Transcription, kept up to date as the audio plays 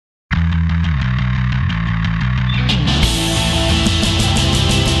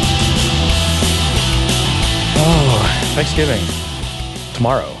Thanksgiving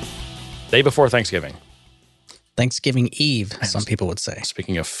tomorrow, day before Thanksgiving. Thanksgiving Eve, some people would say.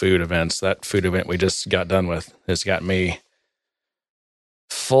 Speaking of food events, that food event we just got done with has got me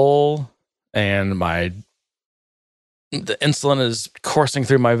full, and the insulin is coursing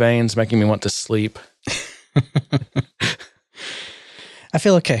through my veins, making me want to sleep. I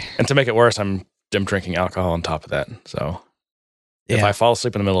feel okay. And to make it worse, I'm drinking alcohol on top of that. So if I fall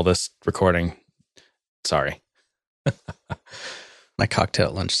asleep in the middle of this recording, sorry. My cocktail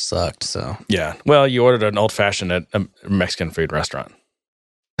at lunch sucked, so. Yeah. Well, you ordered an old-fashioned at a Mexican food restaurant.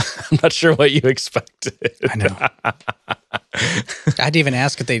 I'm not sure what you expected. I know. I'd even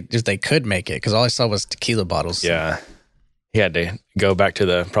ask if they could make it, because all I saw was tequila bottles. Yeah. He had to go back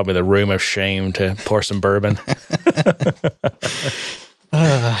to probably the room of shame to pour some bourbon.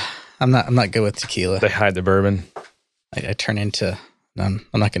 I'm not good with tequila. They hide the bourbon. I turn into... I'm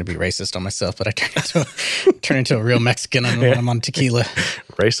not going to be racist on myself, but I turn into a real Mexican when I'm on tequila.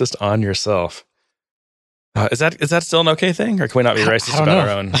 Racist on yourself. Is that still an okay thing, or can we not be racist about our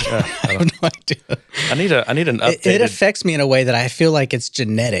own? I have no idea. I need an updated. It affects me in a way that I feel like it's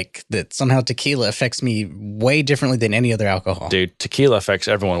genetic. That somehow tequila affects me way differently than any other alcohol. Dude, tequila affects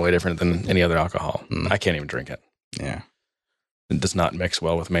everyone way different than any other alcohol. I can't even drink it. Yeah, it does not mix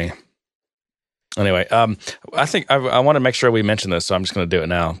well with me. Anyway, I think I want to make sure we mention this, so I'm just going to do it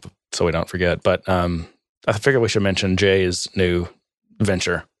now so we don't forget. But I figured we should mention Jay's new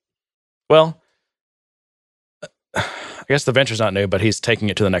venture. Well, I guess the venture's not new, but he's taking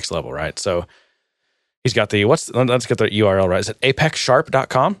it to the next level, right? So he's got let's get the URL right. Is it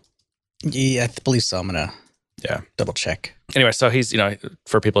apexsharp.com? Yeah, I believe so. I'm going to double check. Anyway, so he's,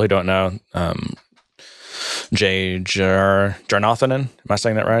 for people who don't know, Jay Janarthanan. Am I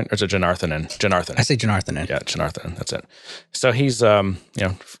saying that right? Or is it Janarthanan? Janarthanan. I say Janarthanan. Yeah, Janarthanan. That's it. So he's, a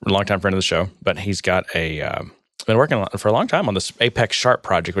longtime friend of the show, but he's got been working for a long time on this Apex Sharp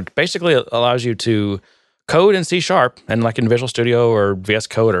project, which basically allows you to code in C# and like in Visual Studio or VS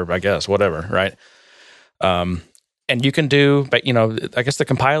Code or I guess whatever, right? And you can do, but I guess the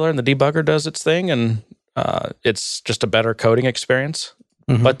compiler and the debugger does its thing, and it's just a better coding experience.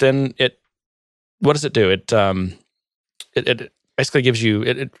 Mm-hmm. But then what does it do? It basically gives you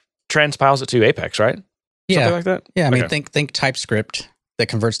it transpiles it to Apex, right? Yeah, something like that. Yeah, I mean, think TypeScript that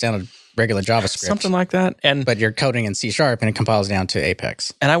converts down to regular JavaScript, something like that. But you're coding in C# and it compiles down to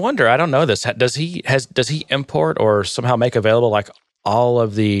Apex. And I wonder, I don't know this. Does he import or somehow make available like all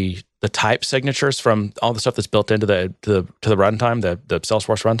of the type signatures from all the stuff that's built into the runtime, the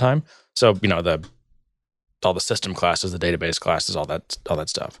Salesforce runtime? So all the system classes, the database classes, all that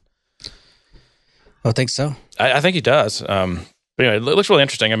stuff. I think so. I think he does. But anyway, it looks really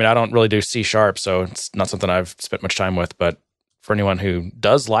interesting. I mean, I don't really do C#, so it's not something I've spent much time with. But for anyone who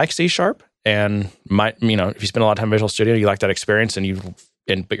does like C# and might, if you spend a lot of time in Visual Studio, you like that experience, but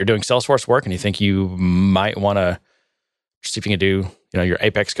you're doing Salesforce work, and you think you might want to see if you can do, your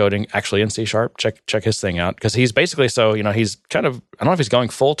Apex coding actually in C#. Check his thing out, because he's basically he's kind of, I don't know if he's going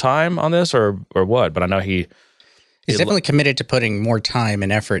full time on this or what, but I know he's definitely committed to putting more time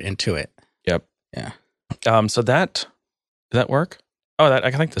and effort into it. Yep. Yeah. So did that work? Oh, I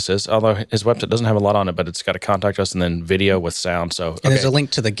think this is. Although his website doesn't have a lot on it, but it's got to contact us and then video with sound. So and there's a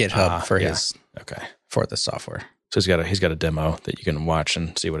link to the GitHub for the software. So he's got a demo that you can watch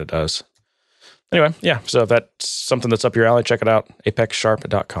and see what it does. Anyway, yeah. So if that's something that's up your alley, check it out.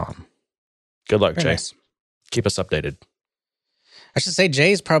 apexsharp.com. Good luck, Jay. Nice. Keep us updated. I should say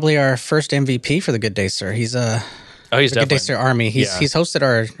Jay's probably our first MVP for the Good Day Sir. He's he's Good Day Sir Army. He's hosted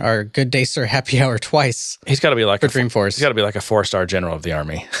our Good Day Sir Happy Hour twice. He's got to be like for Dreamforce. He's got to be like a 4-star general of the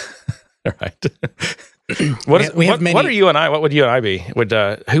Army, right? What are you and I? What would you and I be?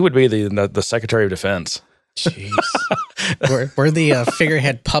 Who would be the Secretary of Defense? Jeez, we're the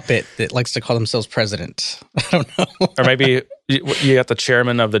figurehead puppet that likes to call themselves president. I don't know. Or maybe you got the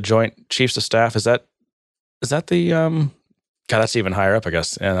chairman of the Joint Chiefs of Staff. Is that the God? That's even higher up, I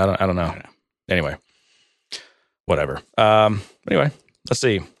guess. And I don't know. Anyway. Whatever. Anyway, let's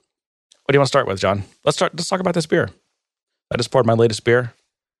see. What do you want to start with, John? Let's talk about this beer. I just poured my latest beer.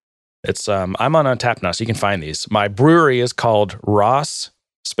 It's I'm on Untappd now, so you can find these. My brewery is called Ross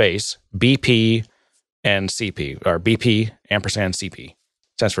Space BP and CP, or BP ampersand CP.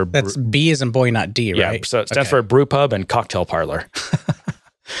 Stands for that's B as in boy, not D, right? Yeah, so it stands for brew pub and cocktail parlor.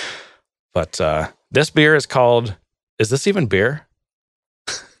 But this beer is called. Is this even beer?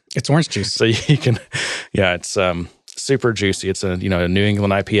 It's orange juice. So you can, it's super juicy. It's a New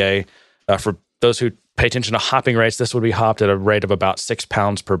England IPA. For those who pay attention to hopping rates, this would be hopped at a rate of about 6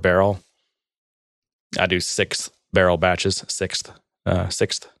 pounds per barrel. I do 6 barrel batches,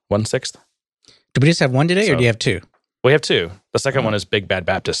 1/6. Do we just have one today, or do you have 2? We have two. The second one is Big Bad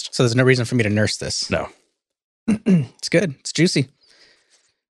Baptist. So there's no reason for me to nurse this. No. It's good. It's juicy.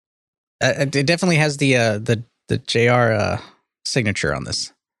 It definitely has the JR signature on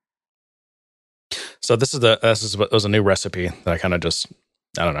this. So this was a new recipe that I kind of just,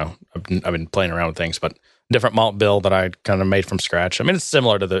 I don't know. I've been playing around with things, but different malt bill that I kind of made from scratch. I mean, it's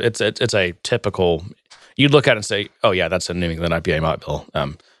similar to it's a typical. You'd look at it and say, "Oh yeah, that's a New England IPA malt bill."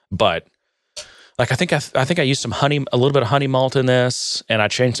 But like I think I used a little bit of honey malt in this, and I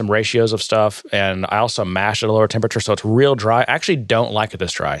changed some ratios of stuff, and I also mashed at a lower temperature, so it's real dry. I actually don't like it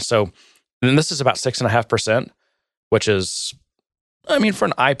this dry. So, and this is about 6.5%, which is, I mean, for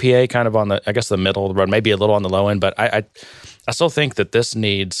an IPA, kind of on the middle of the road, maybe a little on the low end, but I still think that this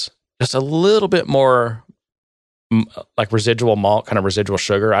needs just a little bit more like residual malt, kind of residual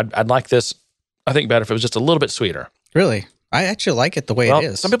sugar. I'd like this, I think, better if it was just a little bit sweeter. Really? I actually like it the way it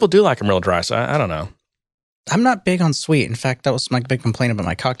is. Some people do like them real dry, so I don't know. I'm not big on sweet. In fact, that was my big complaint about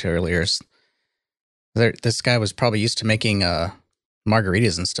my cocktail earlier. This guy was probably used to making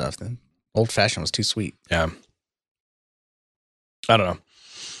margaritas and stuff. The old-fashioned was too sweet. Yeah. I don't know.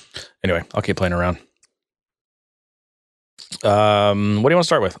 Anyway, I'll keep playing around. What do you want to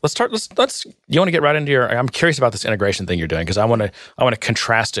start with? Let's. You want to get right into I'm curious about this integration thing you're doing because I want to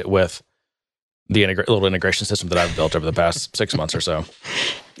contrast it with the little integration system that I've built over the past 6 months or so.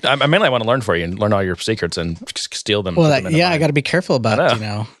 I mainly want to learn for you and learn all your secrets and just steal them. Well, I got to be careful about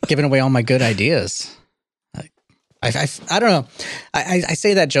giving away all my good ideas. I don't know. I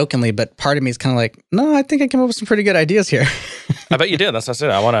say that jokingly, but part of me is kind of like, no, I think I came up with some pretty good ideas here. I bet you did. That's what I said.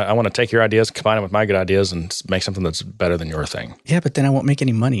 I want to take your ideas, combine them with my good ideas, and make something that's better than your thing. Yeah, but then I won't make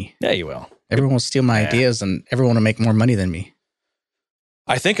any money. Yeah, you will. Everyone will steal my ideas, and everyone will make more money than me.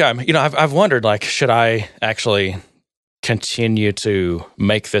 I think I've wondered, like, should I actually continue to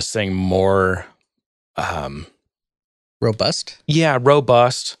make this thing more robust? Yeah,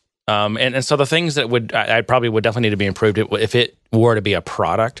 robust. And so the things that I probably would definitely need to be improved if it were to be a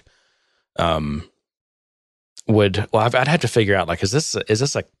product. I'd have to figure out, like, is this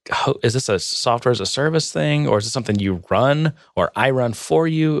a software as a service thing, or is this something you run or I run for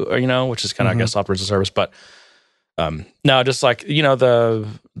you, or which is kind of I guess software as a service, but no, just like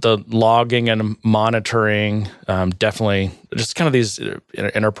the logging and monitoring, definitely just kind of these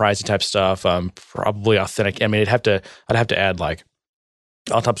enterprisey type stuff. Probably authentic. I mean, I'd have to add like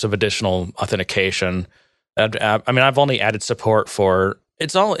all types of additional authentication. I've only added support for.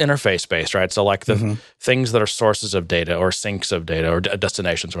 It's all interface based, right? So like the things that are sources of data or sinks of data or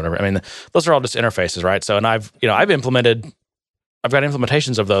destinations or whatever. I mean, those are all just interfaces, right? So, and I've got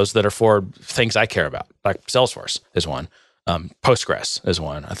implementations of those that are for things I care about. Like Salesforce is one. Postgres is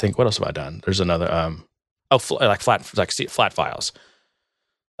one. I think, what else have I done? There's another, flat files.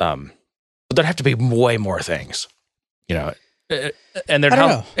 But there'd have to be way more things, and and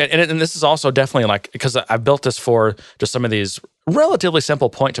this is also definitely like, because I've built this for just some of these relatively simple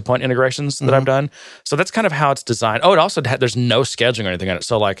point-to-point integrations that I've done. So that's kind of how it's designed. Oh, it also there's no scheduling or anything in it.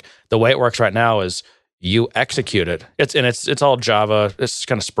 So like the way it works right now is you execute it. It's all Java. It's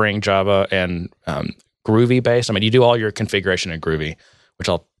kind of Spring Java and Groovy based. I mean, you do all your configuration in Groovy, which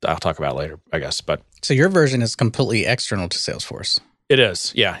I'll talk about later, I guess. But so your version is completely external to Salesforce. It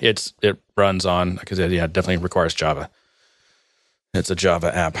is, yeah. It runs on, because it definitely requires Java. It's a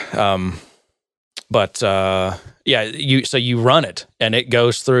Java app. You run it and it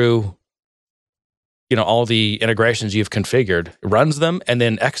goes through, all the integrations you've configured, runs them and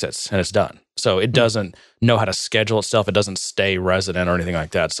then exits and it's done. So it doesn't know how to schedule itself. It doesn't stay resident or anything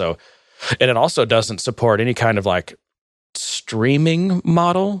like that. So, and it also doesn't support any kind of like streaming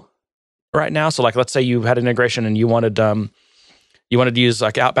model right now. So like, let's say you had an integration and you wanted to use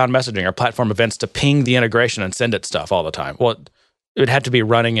like outbound messaging or platform events to ping the integration and send it stuff all the time. Well, it would have to be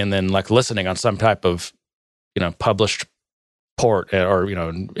running and then like listening on some type of, published port or,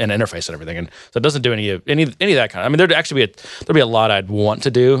 an interface and everything. And so it doesn't do any of that kind of, I mean, there'd be a lot I'd want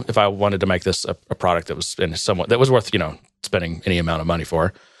to do if I wanted to make this a product that was worth, spending any amount of money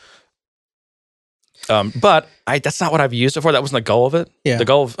for. But that's not what I've used it for. That wasn't the goal of it. Yeah. The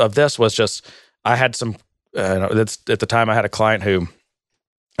goal of this was just, I had some, at the time I had a client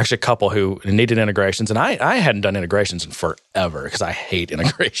actually a couple who needed integrations, and I hadn't done integrations in forever because I hate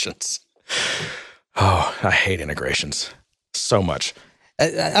integrations. Oh, I hate integrations so much.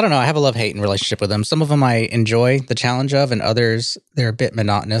 I don't know. I have a love-hate relationship with them. Some of them I enjoy the challenge of, and others, they're a bit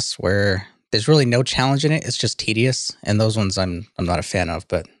monotonous where there's really no challenge in it. It's just tedious. And those ones I'm not a fan of,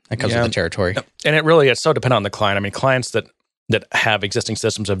 but that comes with the territory. And it's so dependent on the client. I mean, clients that have existing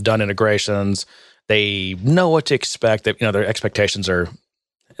systems have done integrations. They know what to expect. That their expectations are.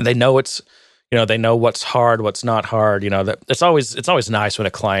 They know it's they know what's hard, what's not hard. That it's always nice when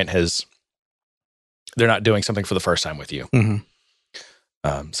a client they're not doing something for the first time with you.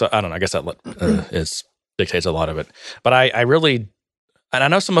 So I don't know. I guess that dictates a lot of it. But I really, and I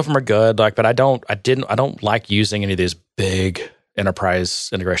know some of them are good. But I don't like using any of these big enterprise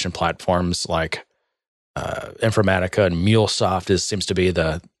integration platforms like Informatica and MuleSoft seems to be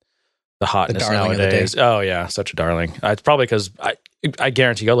the hotness nowadays. Oh yeah, such a darling. It's probably because I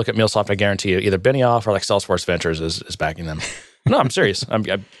guarantee. Go look at MuleSoft. I guarantee you, either Benioff or like Salesforce Ventures is backing them. No, I'm serious.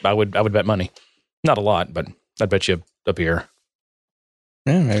 I would bet money. Not a lot, but I'd bet you a beer.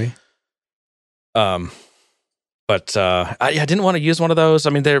 Yeah, maybe. But I didn't want to use one of those.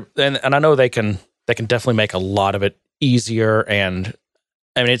 I mean, and I know they can definitely make a lot of it easier, and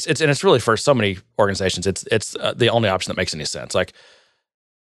I mean it's really for so many organizations. It's the only option that makes any sense. Like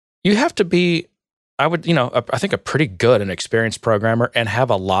you have to be, I think a pretty good and experienced programmer and have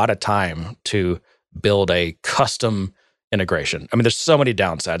a lot of time to build a custom integration. I mean, there's so many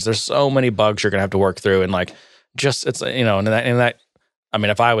downsides. There's so many bugs you're gonna have to work through, and like just it's and that. I mean,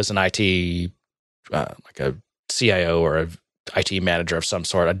 if I was an IT like a CIO or a IT manager of some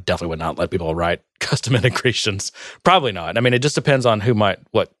sort, I definitely would not let people write custom integrations. Probably not. I mean, it just depends on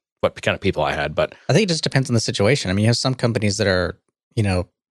what kind of people I had. But I think it just depends on the situation. I mean, you have some companies that are,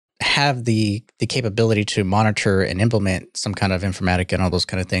 have the capability to monitor and implement some kind of Informatica and all those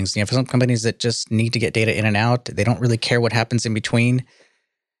kind of things. You have some companies that just need to get data in and out. They don't really care what happens in between,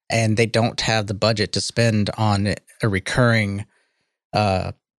 and they don't have the budget to spend on a recurring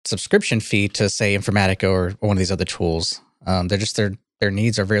subscription fee to say Informatica or one of these other tools. Their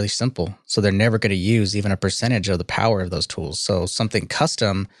needs are really simple, so they're never going to use even a percentage of the power of those tools. So something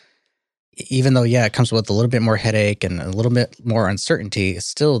custom, even though it comes with a little bit more headache and a little bit more uncertainty, is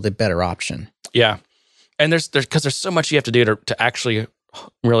still the better option. Yeah, and there's so much you have to do to actually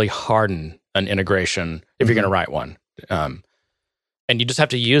really harden an integration if you're going to write one. And you just have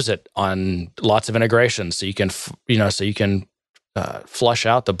to use it on lots of integrations so you can flush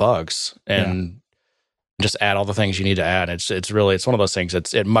out the bugs and just add all the things you need to add. It's one of those things.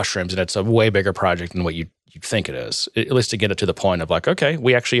 It mushrooms, and it's a way bigger project than what you think it is. At least to get it to the point of like, okay,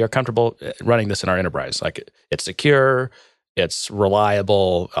 we actually are comfortable running this in our enterprise. Like it's secure, it's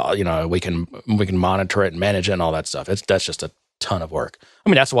reliable. We can monitor it and manage it and all that stuff. That's just a ton of work. I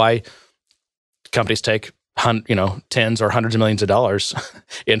mean, that's why companies take tens or hundreds of millions of dollars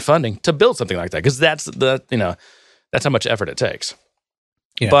in funding to build something like that, because that's how much effort it takes.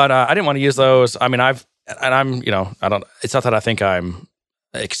 Yeah. But I didn't want to use those. I mean, it's not that I think I'm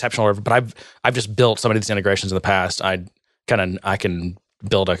exceptional, but I've just built some of these integrations in the past. I can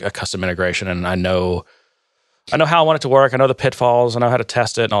build a custom integration, and I know how I want it to work. I know the pitfalls. I know how to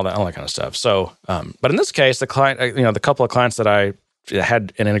test it and all that kind of stuff. So, but in this case, the client, the couple of clients that I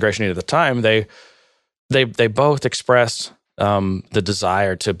had an integration need at the time, they both expressed the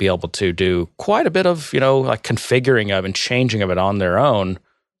desire to be able to do quite a bit of, like configuring of and changing of it on their own,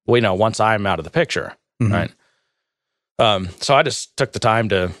 once I'm out of the picture, right? So I just took the time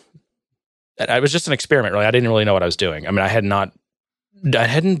it was just an experiment, really. I didn't really know what I was doing. I mean, I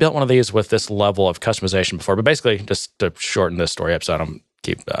hadn't built one of these with this level of customization before, but basically, just to shorten this story up so I don't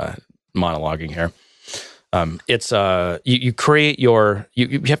keep monologuing here. It's you create you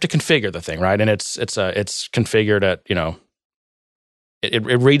have to configure the thing, right? And it's configured at,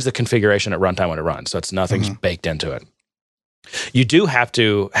 it reads the configuration at runtime when it runs. So nothing's baked into it. You do have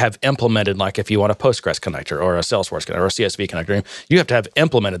to have implemented, like if you want a Postgres connector or a Salesforce connector or a CSV connector, you have to have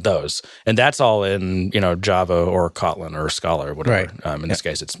implemented those. And that's all in, Java or Kotlin or Scala or whatever. Right. In this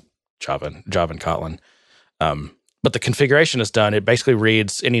case, it's Java and Kotlin. But the configuration is done. It basically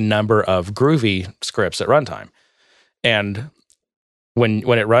reads any number of Groovy scripts at runtime. And when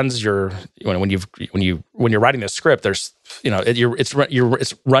it runs when you're writing this script, there's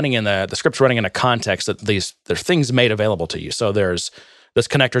it's running in the script's running in a context that there's things made available to you. So those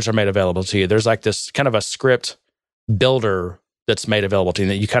connectors are made available to you. There's like this kind of a script builder that's made available to you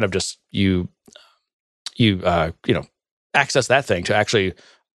that you kind of just you access that thing to actually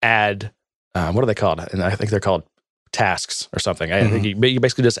add what are they called? And I think they're called tasks or something. I think you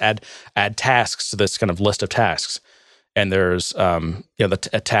basically just add tasks to this kind of list of tasks. And there's, a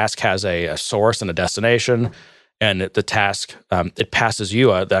task has a source and a destination, and the task it passes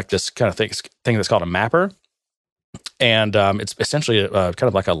you this kind of thing that's called a mapper, and it's essentially kind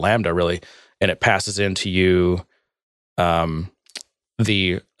of like a Lambda, really, and it passes into you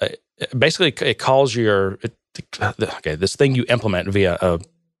basically it calls this thing you implement via a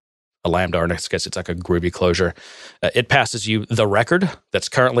Lambda, or in this case, it's like a Groovy closure. It passes you the record that's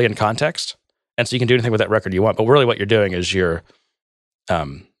currently in context. And so you can do anything with that record you want, but really what you're doing is you're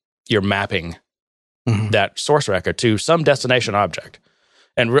mapping that source record to some destination object.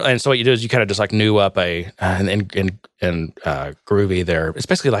 And so what you do is you kind of just like new up in Groovy there. It's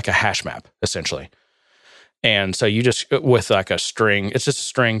basically like a hash map, essentially. And so you just, with like a string, it's just a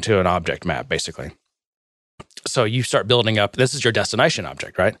string to an object map, basically. So you start building up, this is your destination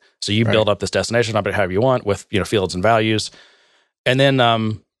object, right? So you build up this destination object however you want with, fields and values. And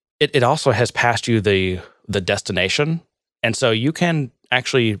then it also has passed you the destination. And so you can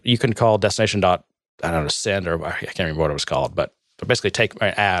call destination dot, I don't know, send, or I can't remember what it was called, but basically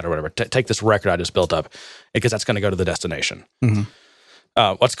add or whatever, take this record I just built up, because that's going to go to the destination.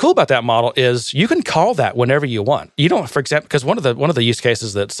 What's cool about that model is you can call that whenever you want. You don't, for example, because one of the use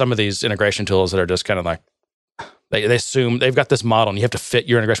cases that some of these integration tools that are just kind of like, they assume they've got this model and you have to fit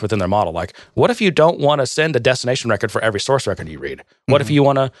your integration within their model. Like, what if you don't want to send a destination record for every source record you read? What if you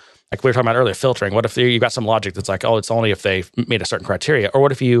want to, like we were talking about earlier, filtering? What if you got some logic that's like, oh, it's only if they meet a certain criteria? Or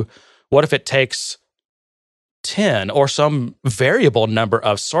what if it takes 10 or some variable number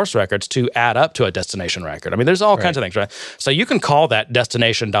of source records to add up to a destination record? I mean, there's all kinds of things, right? So you can call that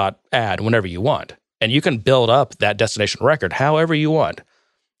destination.add whenever you want, and you can build up that destination record however you want,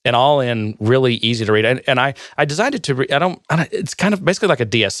 and all in really easy to read. And I designed it to it's kind of basically like a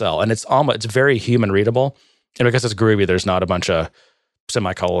DSL, and it's very human readable. And because it's Groovy, there's not a bunch of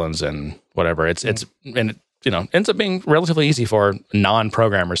semicolons and whatever. It ends up being relatively easy for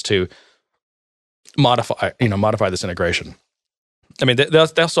non-programmers to modify this integration. I mean, they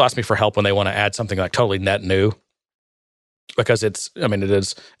also ask me for help when they want to add something like totally net new, because it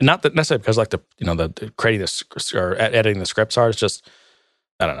is not that necessarily because like the creating this or editing the scripts are. It's just,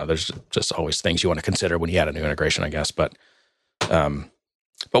 I don't know. There's just always things you want to consider when you add a new integration, I guess. But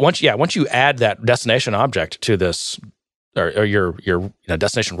once you add that destination object to this, or your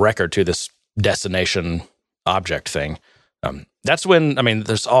destination record to this destination object thing, that's when,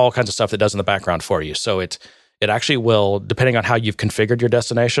 there's all kinds of stuff that does in the background for you. So it actually will, depending on how you've configured your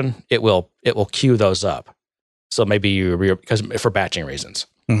destination, it will queue those up. So maybe because for batching reasons.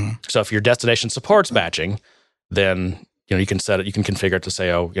 So if your destination supports batching, then you can configure it to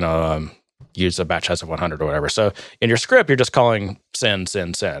say, use a batch size of 100 or whatever. So in your script, you're just calling send,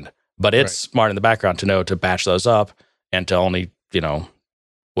 but it's smart in the background to know to batch those up and to only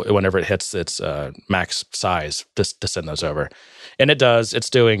whenever it hits its max size to send those over. And it's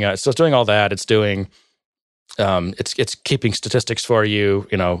doing all that. It's doing, it's keeping statistics for you,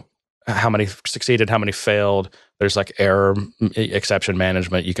 how many succeeded, how many failed. There's like error exception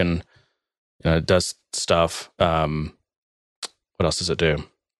management. You can, it does stuff. What else does it do?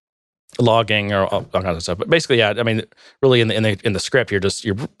 Logging or all kinds of stuff. But basically, really in the script, you're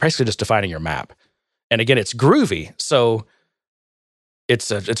basically just defining your map. And again, it's Groovy. So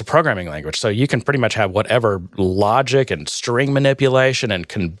it's a programming language, so you can pretty much have whatever logic and string manipulation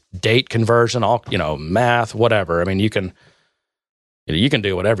and date conversion, all math, whatever. I mean, you can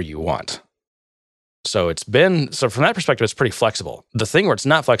do whatever you want. So from that perspective, it's pretty flexible. The thing where it's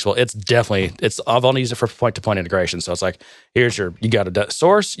not flexible, I've only used it for point-to-point integration. So it's like, you got a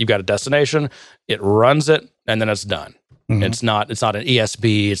source, you've got a destination, it runs it, and then it's done. It's not an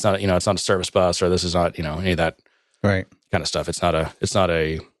ESB, it's not a service bus, or this is not any of that. Right. Kind of stuff. It's not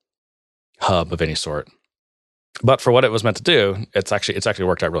a hub of any sort. But for what it was meant to do, it's actually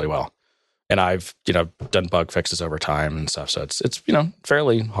worked out really well. And I've done bug fixes over time and stuff. So it's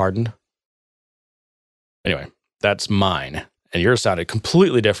fairly hardened. Anyway, that's mine, and yours sounded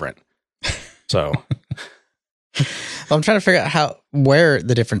completely different. So I'm trying to figure out where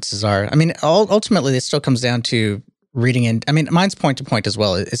the differences are. I mean, ultimately, it still comes down to reading in. I mean, mine's point to point as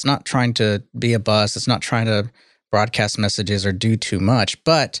well. It's not trying to be a bus. It's not trying to broadcast messages or do too much,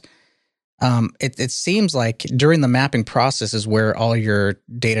 but it seems like during the mapping process is where all your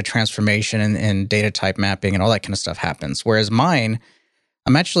data transformation and data type mapping and all that kind of stuff happens. Whereas mine,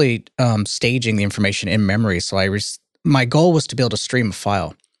 I'm actually staging the information in memory. So my goal was to be able to stream a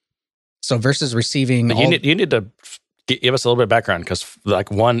file. So versus receiving, you need to give us a little bit of background, because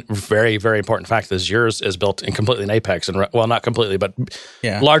like one very, very important fact is yours is built completely in Apex, and not completely, but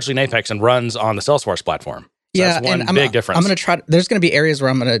largely in Apex, and runs on the Salesforce platform. So that's one big difference. I'm going to try. There's going to be areas where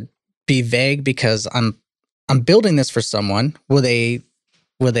I'm going to be vague because I'm building this for someone with a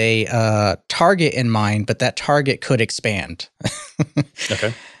target in mind, but that target could expand.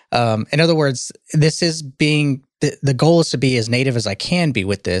 Okay. In other words, this is the goal is to be as native as I can be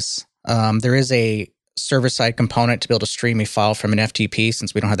with this. There is a server-side component to be able to stream a file from an FTP,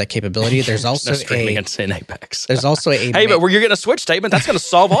 since we don't have that capability. There's also streaming in Apex. There's also hey, but you're getting a switch statement. That's going to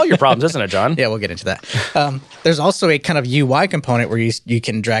solve all your problems, isn't it, John? Yeah, we'll get into that. There's also a kind of UI component where you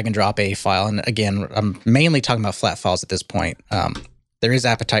can drag and drop a file. And again, I'm mainly talking about flat files at this point. There is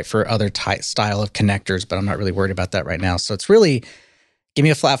appetite for other style of connectors, but I'm not really worried about that right now. So it's really, give me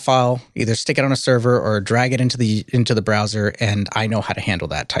a flat file, either stick it on a server or drag it into the browser, and I know how to handle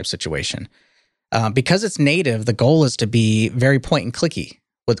that type situation. Because it's native, the goal is to be very point and clicky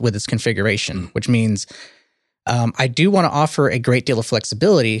with its configuration, which means I do want to offer a great deal of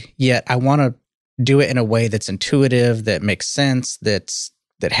flexibility, yet I want to do it in a way that's intuitive, that makes sense, that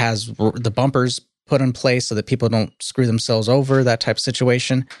has the bumpers put in place so that people don't screw themselves over, that type of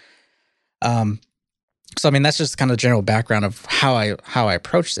situation. So, I mean, that's just kind of the general background of how I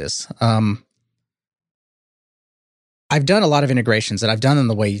approach this. I've done a lot of integrations, and I've done them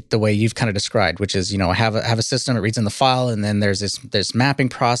the way you've kind of described, which is, I have a system, it reads in the file, and then there's this mapping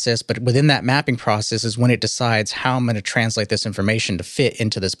process. But within that mapping process is when it decides how I'm going to translate this information to fit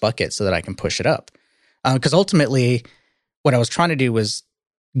into this bucket so that I can push it up. Because ultimately, what I was trying to do was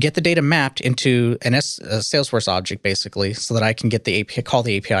get the data mapped into a Salesforce object, basically, so that I can get the API, call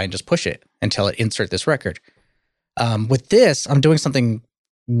the API, and just push it until it insert this record. With this, I'm doing something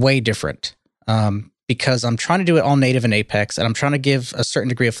way different. Because I'm trying to do it all native in Apex, and I'm trying to give a certain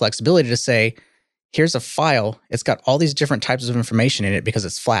degree of flexibility to say, here's a file. It's got all these different types of information in it because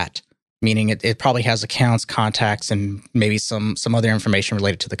it's flat, meaning it probably has accounts, contacts, and maybe some other information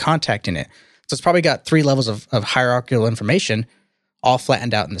related to the contact in it. So it's probably got 3 levels of hierarchical information all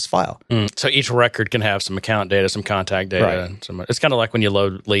flattened out in this file. So each record can have some account data, some contact data. Right. It's kind of like when you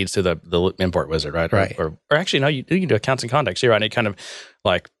load leads to the import wizard, right? Right. Or actually, no, you can do accounts and contacts here, right? And it kind of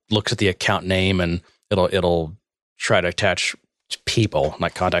like looks at the account name and it'll try to attach people,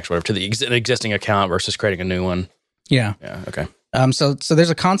 like contacts, whatever, to the existing account versus creating a new one. Yeah. Yeah. Okay. So there's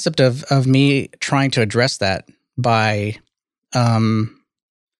a concept of me trying to address that by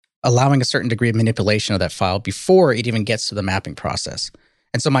allowing a certain degree of manipulation of that file before it even gets to the mapping process.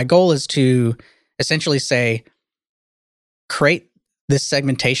 And so my goal is to essentially say, create this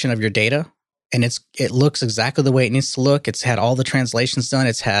segmentation of your data, and it looks exactly the way it needs to look. It's had all the translations done.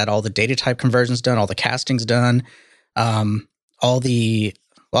 It's had all the data type conversions done, all the castings done, I'm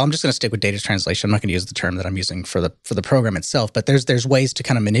just going to stick with data translation. I'm not going to use the term that I'm using for the program itself, but there's ways to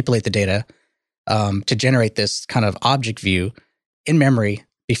kind of manipulate the data to generate this kind of object view in memory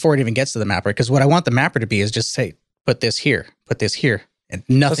before it even gets to the mapper. Because what I want the mapper to be is just say, put this here, and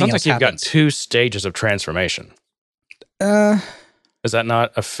nothing else like you've happens. got 2 stages of transformation. Is that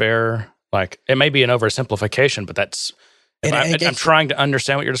not a fair? Like, it may be an oversimplification, but that's. I'm trying to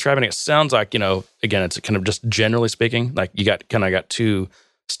understand what you're describing. It sounds like, again, it's kind of just generally speaking, like you got 2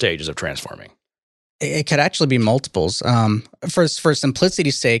 stages of transforming. It could actually be multiples. For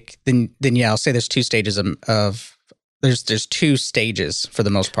simplicity's sake, then yeah, I'll say there's 2 stages of there's 2 stages for the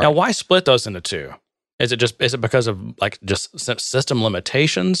most part. Now, why split those into 2? Is it because of like just system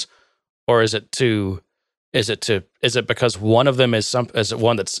limitations, or is it because one of them is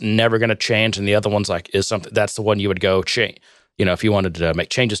one that's never going to change, and the other one's like is something that's the one you would go change. If you wanted to make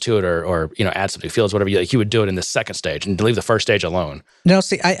changes to it or add some new fields, whatever, you would do it in the second stage and leave the first stage alone. No,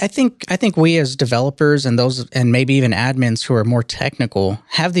 see, I think we as developers and maybe even admins who are more technical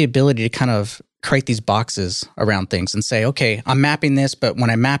have the ability to kind of create these boxes around things and say, okay, I'm mapping this, but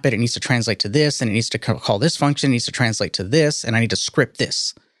when I map it, it needs to translate to this, and it needs to call this function, it needs to translate to this, and I need to script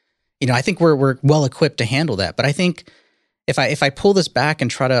this. I think we're well equipped to handle that. But I think if I pull this back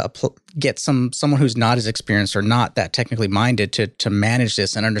and try to get someone who's not as experienced or not that technically minded to manage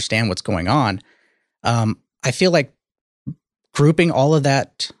this and understand what's going on, I feel like grouping all of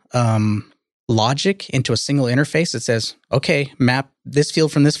that logic into a single interface that says, okay, map this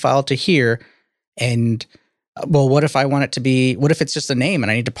field from this file to here, and well, what if I want it to be? What if it's just a name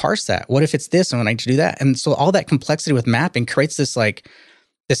and I need to parse that? What if it's this and I need to do that? And so all that complexity with mapping creates this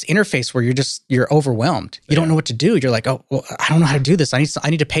interface where you're overwhelmed. You don't know what to do. You're like, oh, well, I don't know how to do this. I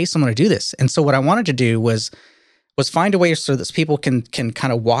need to pay someone to do this. And so what I wanted to do was find a way so that people can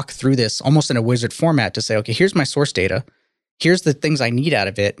kind of walk through this almost in a wizard format to say, okay, here's my source data. Here's the things I need out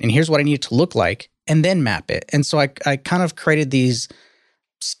of it. And here's what I need it to look like, and then map it. And so I kind of created these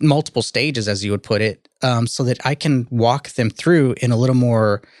multiple stages, as you would put it, so that I can walk them through in a little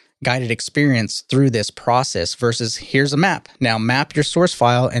more guided experience through this process versus here's a map. Now map your source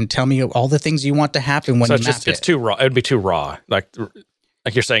file and tell me all the things you want to happen when you map it. It's too raw. It would be too raw. Like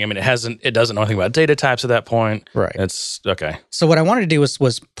you're saying, I mean, it doesn't know anything about data types at that point. Right. It's okay. So what I wanted to do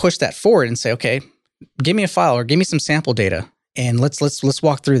was push that forward and say, okay, give me a file or give me some sample data and let's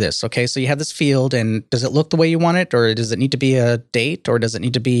walk through this. Okay. So you have this field, and does it look the way you want it, or does it need to be a date, or does it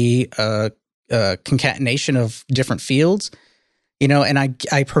need to be a concatenation of different fields? And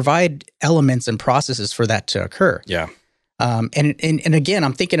I provide elements and processes for that to occur. Yeah. And again,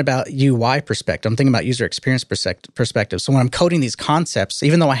 I'm thinking about UI perspective. I'm thinking about user experience perspective. So when I'm coding these concepts,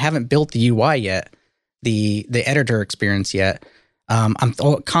 even though I haven't built the UI yet, the editor experience yet, I'm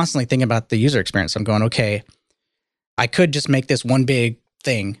constantly thinking about the user experience. I'm going, okay, I could just make this one big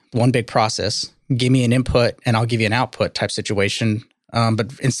thing, one big process, give me an input and I'll give you an output type situation.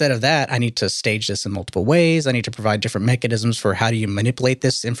 But instead of that, I need to stage this in multiple ways. I need to provide different mechanisms for how do you manipulate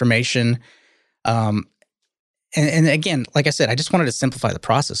this information. And again, like I said, I just wanted to simplify the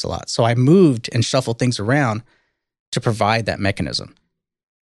process a lot. So I moved and shuffled things around to provide that mechanism.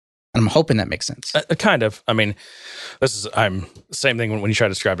 And I'm hoping that makes sense. Kind of. I mean, I'm same thing when you try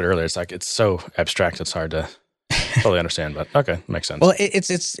to describe it earlier. It's like it's so abstract, it's hard to totally understand. But okay, makes sense. Well,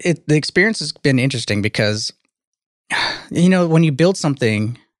 the experience has been interesting because, when you build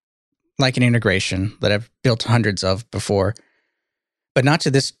something like an integration that I've built hundreds of before, but not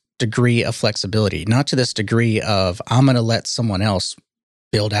to this degree of flexibility, not to this degree of I'm going to let someone else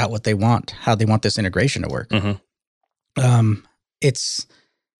build out what they want, how they want this integration to work. Mm-hmm.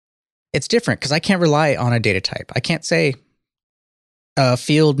 It's different because I can't rely on a data type. I can't say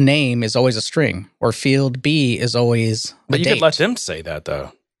field name is always a string or field B is always But you date. could let them say that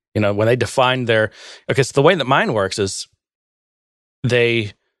though. When they define okay, so the way that mine works is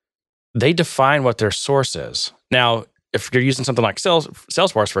they define what their source is. Now, if you're using something like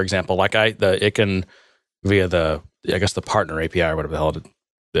Salesforce, for example, like it can via the partner API or whatever the hell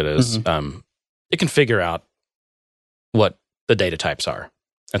it is, Mm-hmm. It can figure out what the data types are,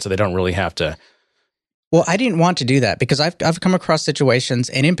 and so they don't really have to. Well, I didn't want to do that because I've come across situations,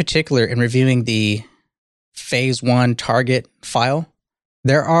 and in particular, in reviewing the phase 1 target file,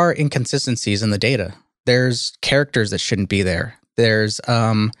 there are inconsistencies in the data. There's characters that shouldn't be there. There's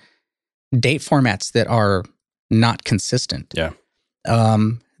date formats that are not consistent. Yeah.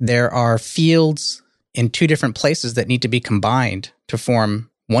 There are fields in 2 different places that need to be combined to form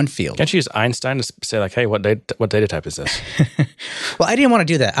one field. Can't you use Einstein to say like, "Hey, what data type is this?" Well, I didn't want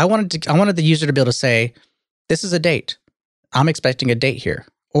to do that. I wanted the user to be able to say, "This is a date. I'm expecting a date here."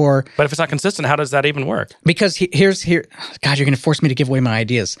 Or, but if it's not consistent, how does that even work? Because God, you're going to force me to give away my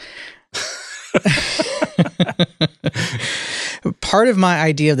ideas. Part of my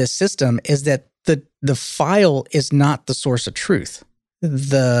idea of this system is that the file is not the source of truth.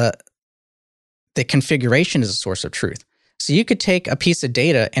 The configuration is a source of truth. So you could take a piece of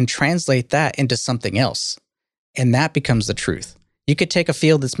data and translate that into something else, and that becomes the truth. You could take a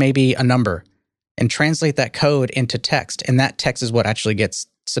field that's maybe a number and translate that code into text, and that text is what actually gets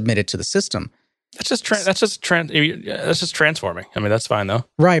submitted to the system. That's just transforming. I mean, that's fine though.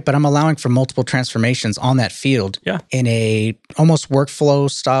 Right, but I'm allowing for multiple transformations on that field in a almost workflow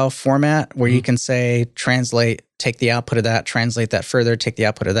style format where you can say translate, take the output of that, translate that further, take the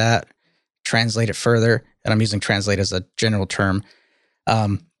output of that, translate it further. And I'm using translate as a general term.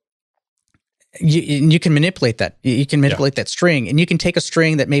 You can manipulate that. You can manipulate that string, and you can take a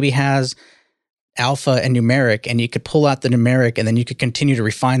string that maybe has alpha and numeric, and you could pull out the numeric, and then you could continue to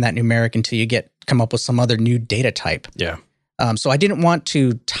refine that numeric until you come up with some other new data type. Yeah. So I didn't want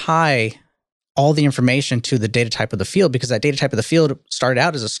to tie all the information to the data type of the field because that data type of the field started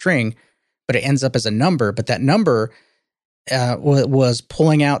out as a string, but it ends up as a number. But that number was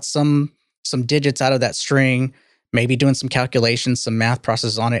pulling out some digits out of that string, maybe doing some calculations, some math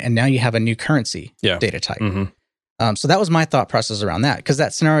processes on it, and now you have a new currency data type. Mm-hmm. So that was my thought process around that, because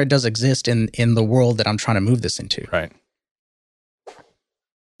that scenario does exist in the world that I'm trying to move this into. Right.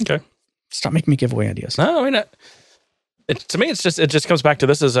 Okay. Stop making me give away ideas. No, I mean, to me, it just comes back to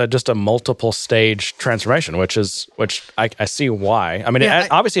this is just a multiple stage transformation, which I see why. I mean,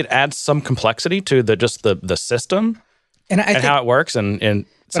 obviously it adds some complexity to the system and how it works,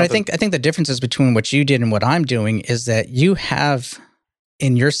 But I think the differences between what you did and what I'm doing is that you have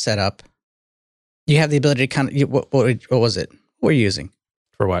in your setup, you have the ability to kind of what was it? What were you using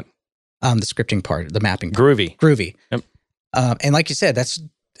for what? The scripting part, the mapping part. Groovy. Yep. And like you said, that's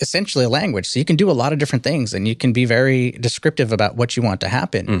essentially a language, so you can do a lot of different things, and you can be very descriptive about what you want to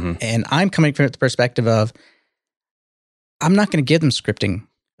happen. Mm-hmm. And I'm coming from the perspective of I'm not going to give them scripting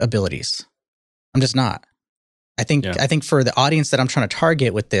abilities. I'm just not. I think for the audience that I'm trying to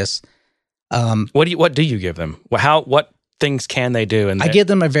target with this, what do you give them? What things can they do? I give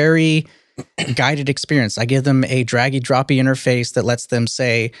them a very guided experience. I give them a draggy droppy interface that lets them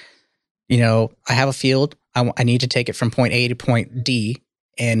say, I have a field. I need to take it from point A to point D,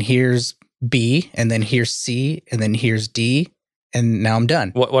 and here's B, and then here's C, and then here's D, and now I'm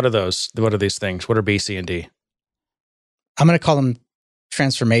done. What are those? What are these things? What are B, C, and D? I'm going to call them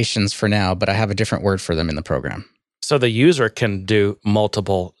transformations for now, but I have a different word for them in the program. So the user can do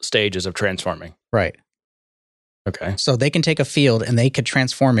multiple stages of transforming. Right. Okay. So they can take a field and they could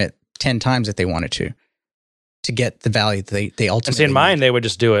transform it 10 times if they wanted to get the value that they ultimately And see, in mine, need. they would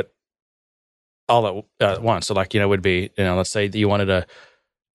just do it all at once. So like, it would be, let's say that you wanted to,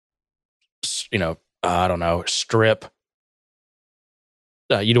 I don't know, strip.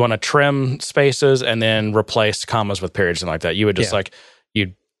 You'd want to trim spaces and then replace commas with periods and like that. You would just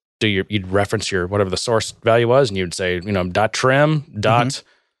you'd reference your whatever the source value was, and you'd say, dot trim, dot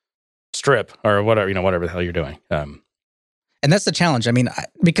strip, or whatever, whatever the hell you're doing. And that's the challenge. I mean,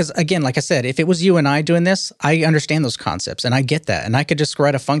 because again, like I said, if it was you and I doing this, I understand those concepts and I get that. And I could just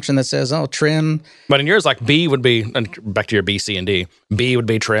write a function that says, trim. But in yours, like B would be, and back to your B, C, and D, B would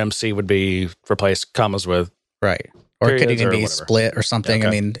be trim, C would be replace commas with. Right. Or it could even be whatever. split or something. Okay. I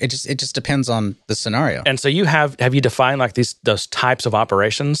mean, it just depends on the scenario. And so have you defined like those types of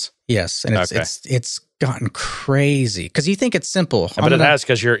operations? Yes. And it's gotten crazy because you think it's simple. But it has,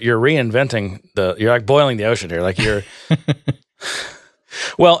 because you're reinventing you're like boiling the ocean here. Like you're,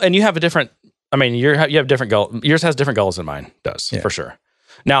 well, and you have you have different goals. Yours has different goals than mine does, for sure.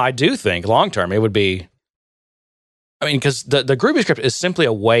 Now, I do think long-term it would be, because the Groovy script is simply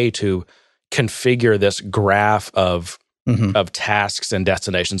a way to configure this graph of tasks and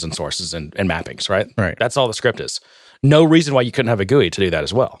destinations and sources and mappings, right? Right. That's all the script is. No reason why you couldn't have a GUI to do that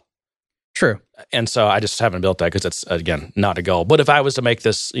as well. True. And so I just haven't built that because it's, again, not a goal. But if I was to make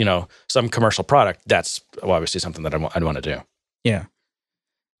this, some commercial product, that's obviously something that I'd want to do. Yeah.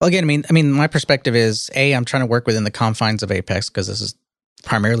 Well, again, I mean, my perspective is, I'm trying to work within the confines of Apex because this is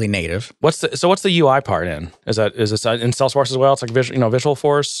primarily native. What's the UI part in? Is this in Salesforce as well? It's like Visual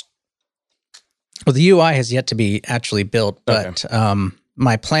Force? Well, the UI has yet to be actually built, but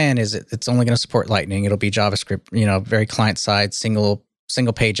my plan is it's only going to support Lightning. It'll be JavaScript, very client side, single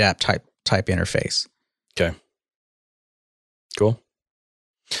page app type interface. Okay. Cool.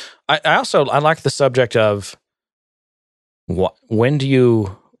 I like the subject of when do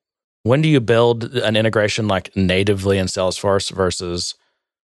you build an integration like natively in Salesforce versus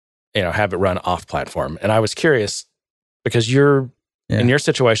have it run off platform. And I was curious because in your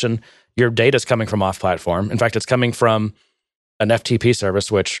situation, your data is coming from off platform. In fact, it's coming from an FTP service,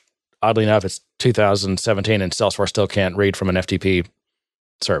 which oddly enough, it's 2017 and Salesforce still can't read from an FTP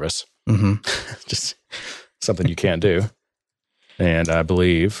service. Mm-hmm. Just something you can't do. And I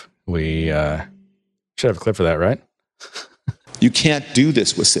believe we should have a clip for that, right? You can't do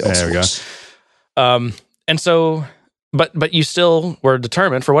this with Salesforce. There we go. And so, but you still were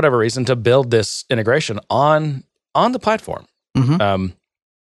determined for whatever reason to build this integration on the platform. Mm-hmm.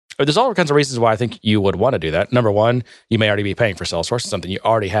 There's all kinds of reasons why I think you would want to do that. Number one, you may already be paying for Salesforce, something you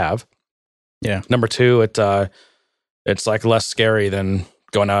already have. Yeah. Number two, it's like less scary than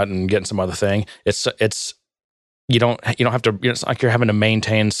going out and getting some other thing. It's you don't have to. It's like you're having to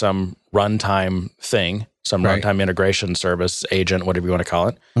maintain some runtime thing, some runtime integration service agent, whatever you want to call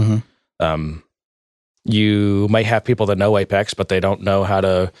it. Mm-hmm. You may have people that know Apex, but they don't know how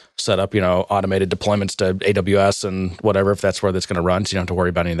to set up, automated deployments to AWS and whatever, if that's where that's going to run. So you don't have to worry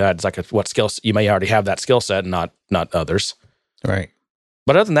about any of that. It's like what skills you may already have that skill set and not others. Right.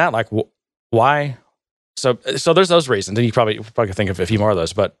 But other than that, like why? So there's those reasons, and you probably could think of a few more of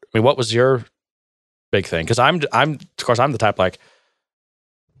those. But I mean, what was your big thing? Because I'm of course I'm the type like.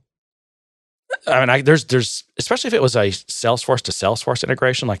 I mean, there's especially if it was a Salesforce to Salesforce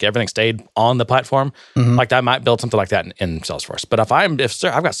integration, like everything stayed on the platform, like I might build something like that in Salesforce. But if I've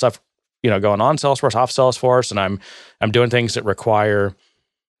got stuff, going on Salesforce, off Salesforce, and I'm doing things that require,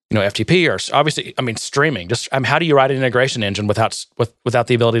 FTP or obviously, streaming. Just how do you write an integration engine without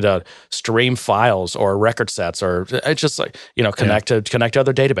the ability to stream files or record sets, or it's just like connect to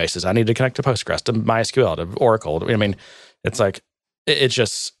other databases. I need to connect to Postgres, to MySQL, to Oracle. It's like it's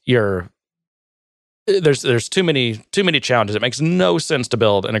just there's too many challenges. It makes no sense to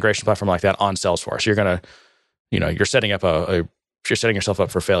build an integration platform like that on Salesforce. You're gonna, you're setting yourself up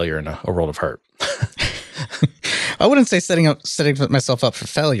for failure in a world of hurt. I wouldn't say setting myself up for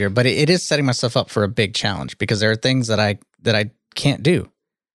failure, but it is setting myself up for a big challenge because there are things that I can't do.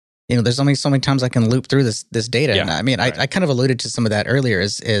 There's only so many times I can loop through this data. Yeah, And I kind of alluded to some of that earlier.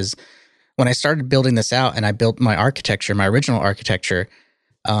 Is when I started building this out and I built my original architecture.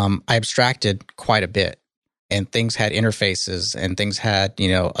 I abstracted quite a bit, and things had interfaces and things had,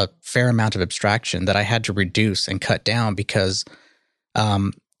 a fair amount of abstraction that I had to reduce and cut down because,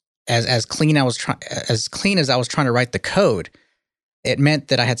 as clean as I was trying to write the code, it meant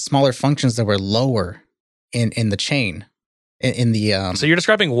that I had smaller functions that were lower in the chain. So you're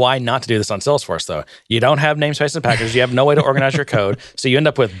describing why not to do this on Salesforce, though. You don't have namespaces and packages. You have no way to organize your code, so you end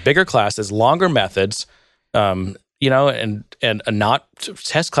up with bigger classes, longer methods. and not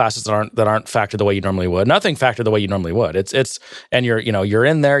test classes that aren't factored the way you normally would. Nothing factored the way you normally would. And you're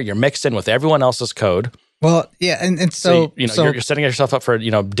in there, you're mixed in with everyone else's code. Well, yeah, and so you're setting yourself up for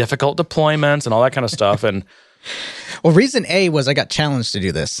difficult deployments and all that kind of stuff. And well, reason A was I got challenged to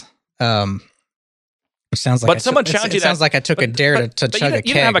do this. Which sounds like someone challenged you. It sounds like I took a dare to chug a keg.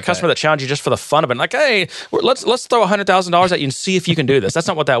 You didn't have a customer that challenged you just for the fun of it. Like, hey, let's throw $100,000 at you and see if you can do this. That's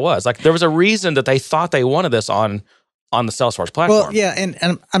not what that was. Like, there was a reason that they thought they wanted this on the Salesforce platform. Well, yeah,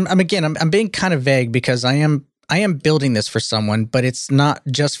 and I'm being kind of vague because I am building this for someone, but it's not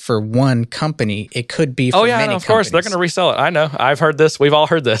just for one company. It could be for many companies. Of course, they're going to resell it. I know. I've heard this. We've all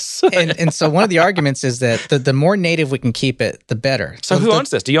heard this. and so one of the arguments is that the more native we can keep it, the better. So who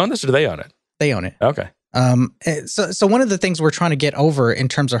owns this? Do you own this or do they own it? They own it. Okay. So one of the things we're trying to get over in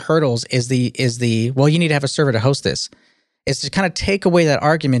terms of hurdles is the well, you need to have a server to host this. Is to kind of take away that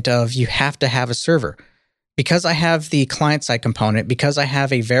argument of you have to have a server. Because I have the client-side component, because I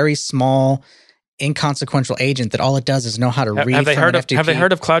have a very small, inconsequential agent that all it does is know how to read from an FTP. Have they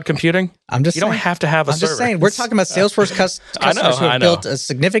heard of cloud computing? I'm just saying. You don't have to have a server. I'm just saying. We're talking about Salesforce customers who have built a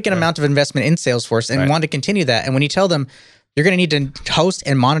significant amount of investment in Salesforce and want to continue that. And when you tell them, you're going to need to host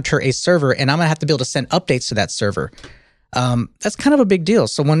and monitor a server, and I'm going to have to be able to send updates to that server, that's kind of a big deal.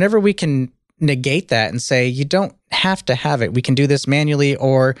 So whenever we can negate that and say, you don't have to have it, we can do this manually,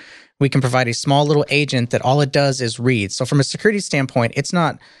 or we can provide a small little agent that all it does is read. So from a security standpoint, it's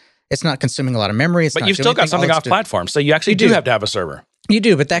not consuming a lot of memory. But you've still got something off platform. So you actually do have to have a server. You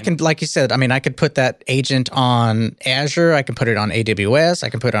do, but that can, like you said, I mean, I could put that agent on Azure. I can put it on AWS. I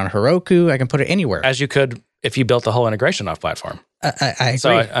can put it on Heroku. I can put it anywhere. As you could if you built the whole integration off platform. I agree. So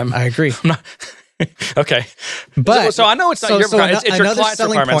I agree. I'm not, okay, but so I know it's not your it's your client's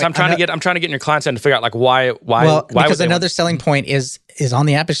requirements. I'm trying to get in your client's end to figure out like why. Well, because another selling point is on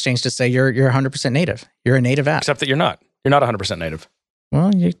the App Exchange to say you're 100% native. You're a native app, except that you're not. You're not 100% native.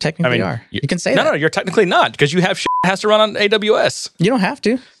 Well, you technically are. You can say that. No, you're technically not because you have shit that has to run on AWS. You don't have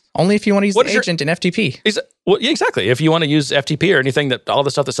to. Only if you want to use the agent in FTP. Well, yeah, exactly. If you want to use FTP or anything that all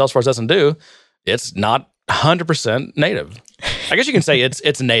the stuff that Salesforce doesn't do, it's not 100% native. I guess you can say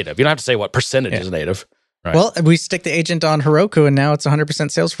it's native. You don't have to say what percentage is native. Right. Well, we stick the agent on Heroku, and now it's 100%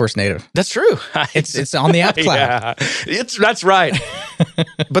 Salesforce native. That's true. It's on the App Cloud. Yeah, that's right.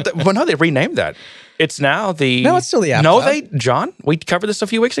 But no, they renamed that. It's now the no, it's still the App Cloud. John, we covered this a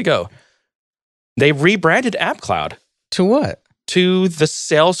few weeks ago. They rebranded App Cloud to what? To the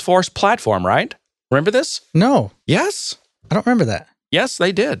Salesforce platform, right? Remember this? No. Yes. I don't remember that. Yes,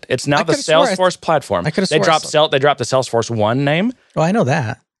 they did. It's now the Salesforce platform. I could have They dropped the Salesforce One name. Well, I know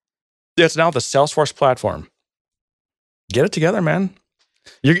that. It's now the Salesforce platform. Get it together, man.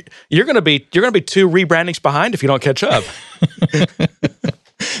 You're gonna be 2 rebrandings behind if you don't catch up.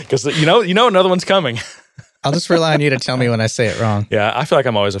 Because you know another one's coming. I'll just rely on you to tell me when I say it wrong. Yeah, I feel like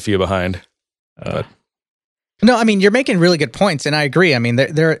I'm always a few behind. No, I mean you're making really good points, and I agree. I mean,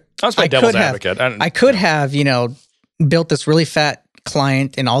 I was playing devil's advocate. I could have built this really fat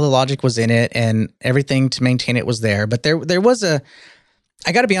client, and all the logic was in it, and everything to maintain it was there. But there was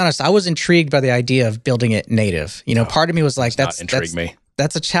I got to be honest, I was intrigued by the idea of building it native. Part of me was like, that's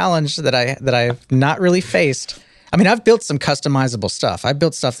a challenge that I've not really faced. I mean, I've built some customizable stuff. I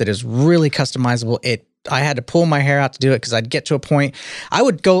built stuff that is really customizable. I had to pull my hair out to do it because I'd get to a point. I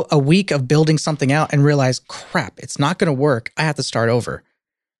would go a week of building something out and realize, crap, it's not going to work. I have to start over.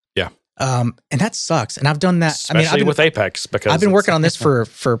 Yeah. And that sucks. And I've done that. Especially with Apex, because I've been working on this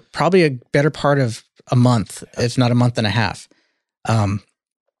for probably a better part of a month, if not a month and a half.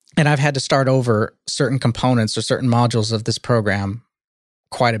 And I've had to start over certain components or certain modules of this program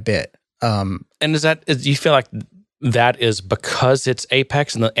quite a bit. And do you feel like that is because it's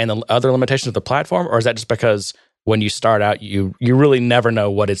Apex and the other limitations of the platform, or is that just because when you start out, you really never know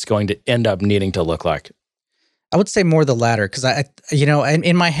what it's going to end up needing to look like? I would say more the latter, because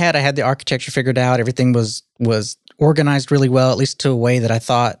in my head, I had the architecture figured out. Everything was organized really well, at least to a way that I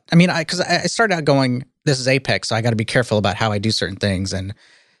thought. I mean, because I started out going, this is Apex, so I got to be careful about how I do certain things, and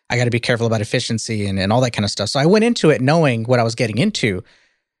I got to be careful about efficiency and all that kind of stuff. So I went into it knowing what I was getting into.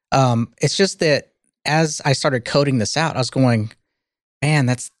 It's just that as I started coding this out, I was going, man,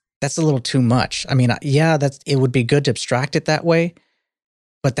 that's a little too much. I mean, it would be good to abstract it that way,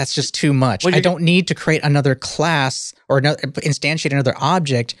 but that's just too much. I don't need to create another class or instantiate another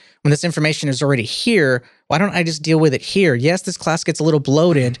object when this information is already here. Why don't I just deal with it here? Yes, this class gets a little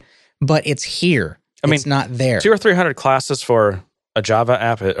bloated, but it's here. It's not there. 200 or 300 classes for a Java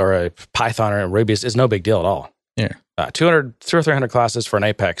app or a Python or a Ruby is no big deal at all. Yeah. 200 or 300 classes for an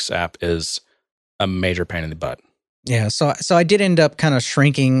Apex app is a major pain in the butt. Yeah. So I did end up kind of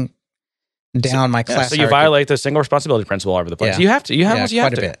shrinking down my class. So you violate the single responsibility principle all over the place. Yeah. You have to. You have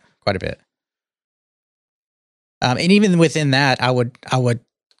quite a bit. And even within that, I would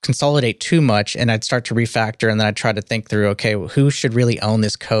consolidate too much, and I'd start to refactor, and then I'd try to think through, okay, who should really own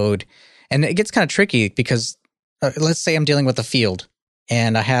this code? And it gets kind of tricky because let's say I'm dealing with a field,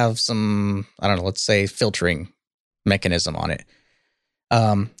 and I have some, I don't know, let's say filtering mechanism on it.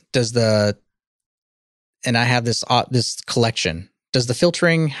 And I have this collection. Does the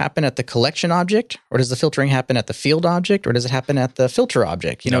filtering happen at the collection object, or does the filtering happen at the field object, or does it happen at the filter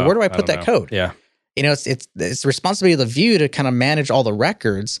object? You know, where do I put that code? Yeah. You know, it's the responsibility of the view to kind of manage all the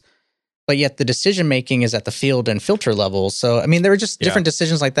records, but yet the decision making is at the field and filter level. So, I mean, there were just different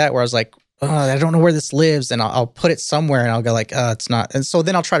decisions like that where I was like, oh, I don't know where this lives, and I'll put it somewhere, and I'll go like, it's not. And so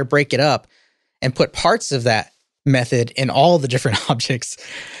then I'll try to break it up and put parts of that method in all the different objects.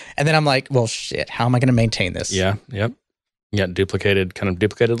 And then I'm like, well, shit, how am I going to maintain this? Yeah. Yep. Yeah. Duplicated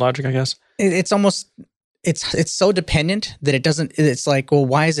logic, I guess. It's almost, it's so dependent that it's like, well,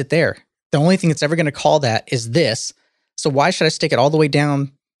 why is it there? The only thing that's ever going to call that is this. So why should I stick it all the way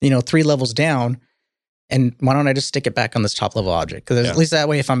down, 3 levels down? And why don't I just stick it back on this top level object? Because at least that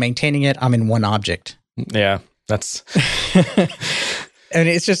way, if I'm maintaining it, I'm in one object. Yeah. That's... And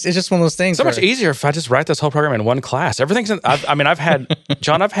it's just one of those things. So much easier if I just write this whole program in one class. Everything's I'm trying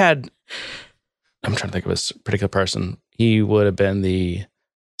to think of this particular person. He would have been the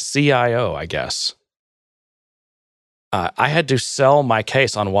CIO, I guess. I had to sell my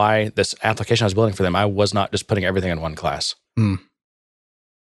case on why this application I was building for them, I was not just putting everything in one class. Mm.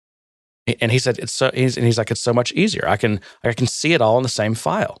 And he said, he's like, it's so much easier. I can see it all in the same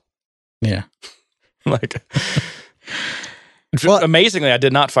file. Yeah. Like... Well, amazingly, I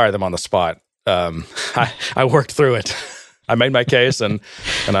did not fire them on the spot. I worked through it. I made my case, and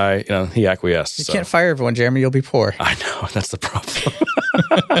he acquiesced. You can't fire everyone, Jeremy. You'll be poor. I know, that's the problem.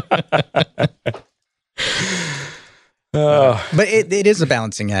 But it is a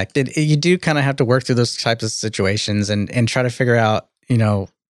balancing act. You do kind of have to work through those types of situations and try to figure out,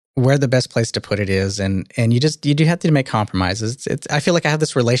 where the best place to put it is, and you do have to make compromises. I feel like I have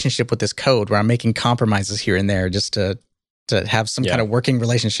this relationship with this code where I'm making compromises here and there just to have some kind of working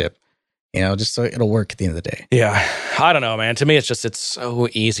relationship, just so it'll work at the end of the day. Yeah. I don't know, man. To me, it's so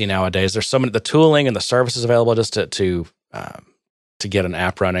easy nowadays. There's so many, the tooling and the services available just to get an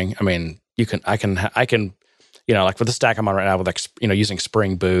app running. I mean, I can, like with the stack I'm on right now with using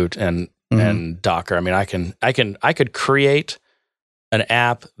Spring Boot and Docker. I mean, I could create an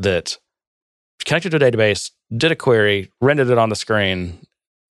app that connected to a database, did a query, rendered it on the screen,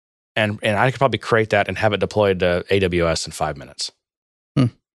 and I could probably create that and have it deployed to AWS in 5 minutes. Of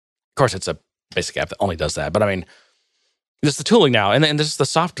course, it's a basic app that only does that. But I mean, just the tooling now, and this the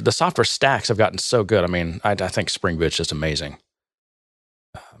software stacks have gotten so good. I mean, I think Spring Boot's just amazing.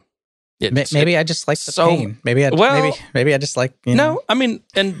 Maybe I just like the pain. Maybe I just like No, I mean,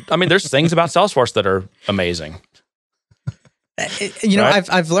 there's things about Salesforce that are amazing. Right?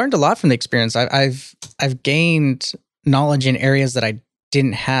 I've learned a lot from the experience. I've gained knowledge in areas that I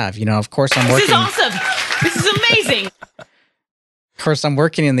didn't have. Of course, I'm working. This is awesome. This is amazing. Of course, I'm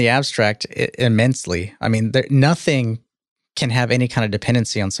working in the abstract immensely. I mean, nothing can have any kind of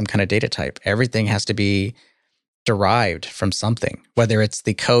dependency on some kind of data type. Everything has to be derived from something, whether it's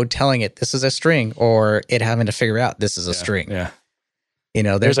the code telling it this is a string or it having to figure out this is a string. Yeah.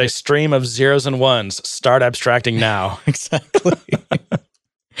 There's a stream of zeros and ones. Start abstracting now. Exactly.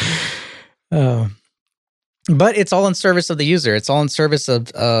 But it's all in service of the user. It's all in service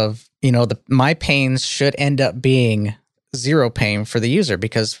of my pains should end up being zero pain for the user,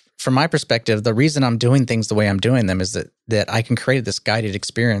 because from my perspective, the reason I'm doing things the way I'm doing them is that I can create this guided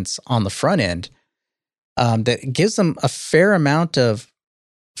experience on the front end that gives them a fair amount of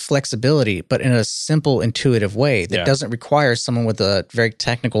flexibility, but in a simple, intuitive way that doesn't require someone with a very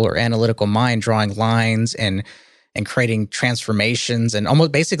technical or analytical mind drawing lines and creating transformations and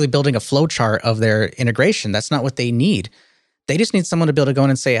almost basically building a flow chart of their integration. That's not what they need. They just need someone to be able to go in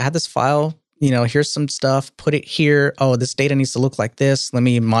and say, I have this file, here's some stuff, put it here. Oh, this data needs to look like this. Let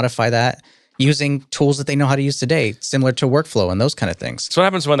me modify that using tools that they know how to use today, similar to workflow and those kind of things. So what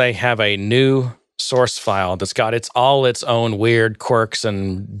happens when they have a new source file that's got its own weird quirks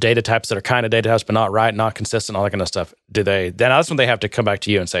and data types that are kind of data types, but not right, not consistent, all that kind of stuff? Then that's when they have to come back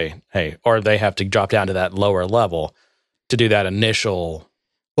to you and say, hey, or they have to drop down to that lower level to do that initial.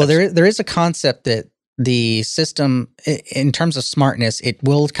 Well, there is a concept that the system, in terms of smartness, it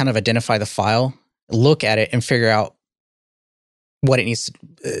will kind of identify the file, look at it, and figure out what it needs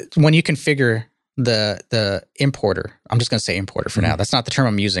to, when you configure the importer. I'm just going to say importer for now. That's not the term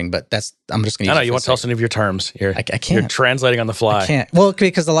I'm using, but I'm just going to use I know you want to tell us any of your terms. I can't. You're translating on the fly. I can't. Well,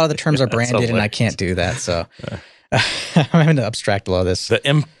 because a lot of the terms are branded and I can't do that. So I'm having to abstract a lot of this.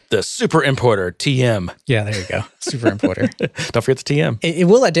 The super importer, TM. Yeah, there you go. Super importer. Don't forget the TM. It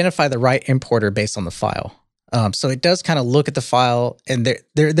will identify the right importer based on the file. So it does kind of look at the file, and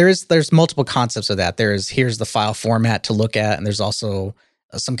there's multiple concepts of that. Here's the file format to look at, and there's also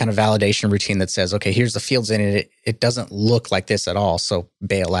some kind of validation routine that says, okay, here's the fields in it. It doesn't look like this at all, so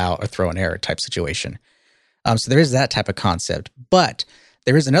bail out or throw an error type situation. So there is that type of concept. But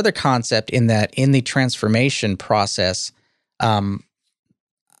there is another concept in that in the transformation process,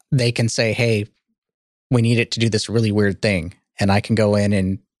 they can say, hey, we need it to do this really weird thing. And I can go in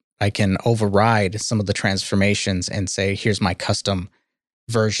and I can override some of the transformations and say, here's my custom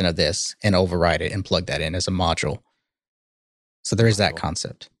version of this, and override it and plug that in as a module. So there is that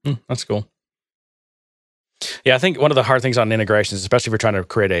concept. That's cool. Yeah, I think one of the hard things on integrations, especially if you're trying to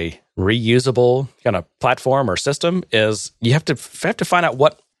create a reusable kind of platform or system, is you have to find out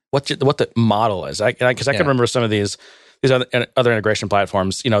what the model is. Because I can remember some of these other integration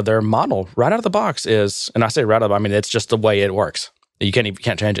platforms. Their model right out of the box is, and I say right out of, I mean it's just the way it works. You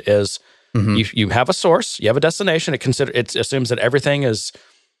can't change it. Is you have a source, you have a destination. It assumes that everything is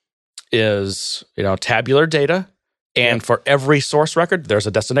tabular data. And for every source record, there's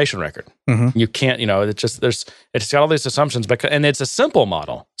a destination record. You can't, it's got all these assumptions, and it's a simple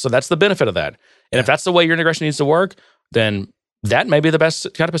model. So that's the benefit of that. And if that's the way your integration needs to work, then that may be the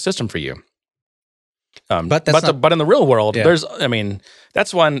best kind of a system for you. But in the real world,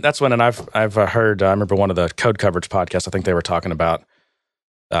 that's when, and I've heard, I remember one of the code coverage podcasts, I think they were talking about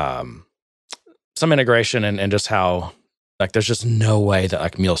some integration and just how, like, there's just no way that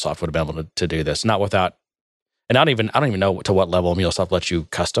like MuleSoft would have been able to do this, not without. And I don't even know to what level MuleSoft lets you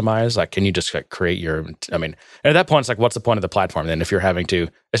customize. Like, can you just like create your? I mean, and at that point, it's like, what's the point of the platform then? If you're having to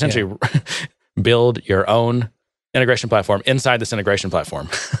essentially build your own integration platform inside this integration platform,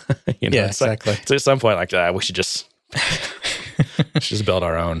 exactly. So at some point, like, we should just build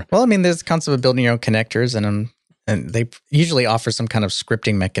our own. Well, I mean, there's the concept of building your own connectors, and they usually offer some kind of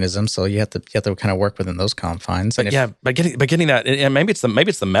scripting mechanism. So you have to kind of work within those confines. But by getting that, and maybe it's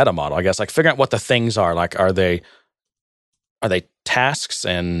the meta model, I guess. Like, figuring out what the things are. Like, are they tasks,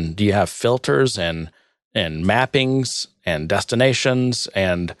 and do you have filters and mappings and destinations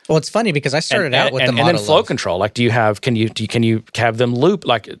and? Well, it's funny because I started out with the model and then flow control. Like, can you have them loop,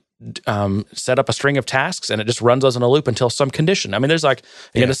 like set up a string of tasks and it just runs those in a loop until some condition? I mean, there's like,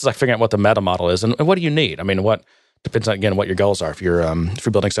 again, this is like figuring out what the meta model is and what do you need? I mean, what depends on, again, what your goals are. If you're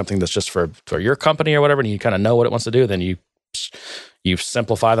building something that's just for your company or whatever, and you kind of know what it wants to do, then you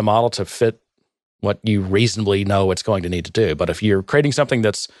simplify the model to fit what you reasonably know it's going to need to do. But if you're creating something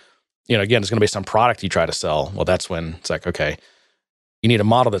that's, again, it's going to be some product you try to sell, well, that's when it's like, okay, you need a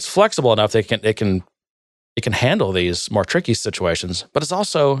model that's flexible enough that it can handle these more tricky situations, but it's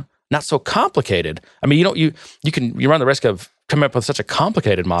also not so complicated. I mean, you run the risk of coming up with such a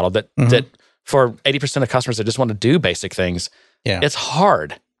complicated model that for 80% of customers that just want to do basic things, it's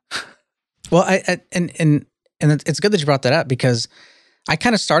hard. Well, and it's good that you brought that up, because I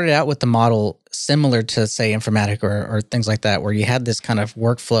kind of started out with the model similar to, say, Informatica or things like that, where you had this kind of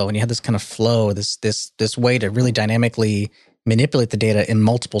workflow and you had this kind of flow, this way to really dynamically manipulate the data in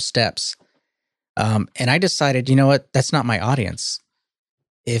multiple steps. And I decided, you know what, that's not my audience.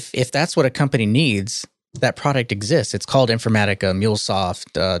 If that's what a company needs, that product exists. It's called Informatica,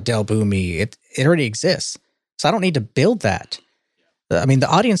 MuleSoft, Dell Boomi. It already exists. So I don't need to build that. I mean, the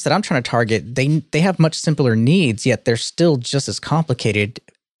audience that I'm trying to target, they have much simpler needs, yet they're still just as complicated,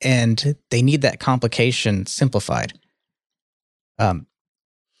 and they need that complication simplified.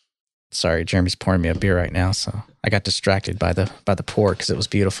 Sorry, Jeremy's pouring me a beer right now, so I got distracted by the pour because it was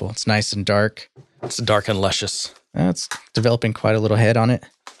beautiful. It's nice and dark. It's dark and luscious. It's developing quite a little head on it.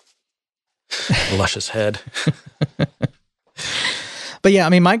 Luscious head. But yeah, I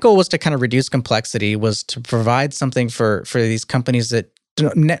mean, my goal was to kind of reduce complexity, was to provide something for these companies that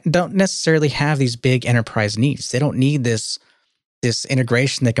don't necessarily have these big enterprise needs. They don't need this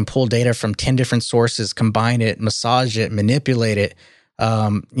integration that can pull data from 10 different sources, combine it, massage it, manipulate it,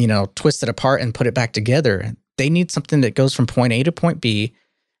 twist it apart and put it back together. They need something that goes from point A to point B.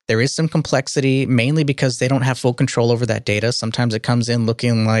 There is some complexity, mainly because they don't have full control over that data. Sometimes it comes in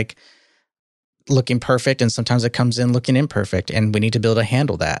looking perfect, and sometimes it comes in looking imperfect, and we need to be able to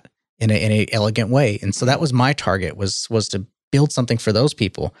handle that in a elegant way. And so that was my target, was to build something for those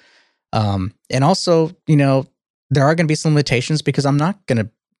people. And also, there are going to be some limitations, because I'm not going to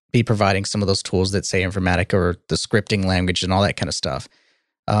be providing some of those tools that, say, Informatica or the scripting language and all that kind of stuff.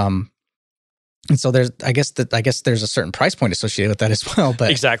 And so I guess there's a certain price point associated with that as well.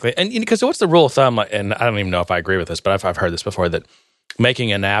 But exactly. And because what's the rule of thumb? And I don't even know if I agree with this, but I've heard this before, that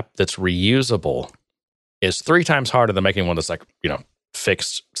making an app that's reusable is 3 times harder than making one that's like,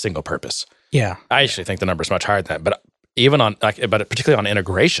 fixed single purpose. yeah, I actually think the number is much higher than that. But even on, but particularly on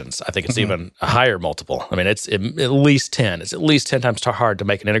integrations, I think it's even a higher multiple. I mean, it's at least 10. It's at least 10 times hard to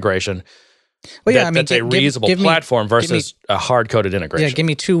make an integration. well, yeah. I mean, that's a reusable platform versus a hard-coded integration. yeah. Give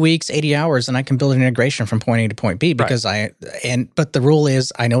me 2 weeks, 80 hours, and I can build an integration from point A to point B. Because but the rule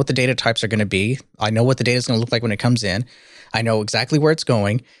is, I know what the data types are going to be. I know what the data is going to look like when it comes in. I know exactly where it's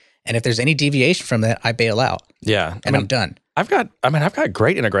going, and if there's any deviation from that, I bail out. Yeah, and I'm done. I've got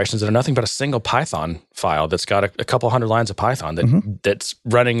great integrations that are nothing but a single Python file that's got a couple hundred lines of Python that's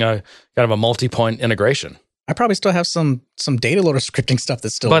running a kind of a multi-point integration. I probably still have some data loader scripting stuff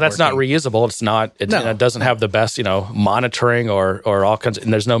that's still but that's working. not reusable. It's not. It doesn't have the best monitoring or all kinds.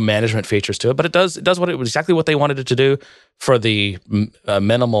 And there's no management features to it. But it does exactly what they wanted it to do for the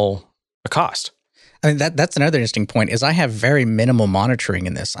minimal cost. I mean, that's another interesting point. Is I have very minimal monitoring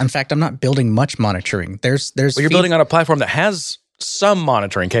in this. In fact, I'm not building much monitoring. There's you're building on a platform that has some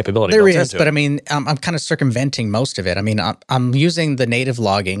monitoring capability. There is, but I mean, I'm kind of circumventing most of it. I mean, I'm using the native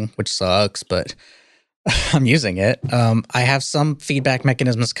logging, which sucks, but I'm using it. I have some feedback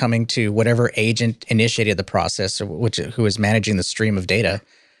mechanisms coming to whatever agent initiated the process, or who is managing the stream of data.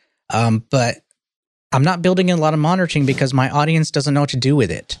 But I'm not building in a lot of monitoring because my audience doesn't know what to do with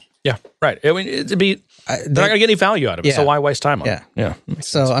it. Yeah, right. I mean, they're not going to get any value out of it, so why waste time on it? Yeah.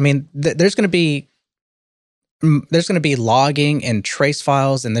 So, I mean, there's going to be logging and trace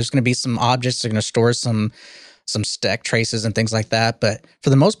files, and there's going to be some objects that are going to store some stack traces and things like that. But for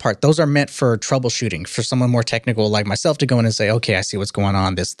the most part, those are meant for troubleshooting, for someone more technical like myself to go in and say, okay, I see what's going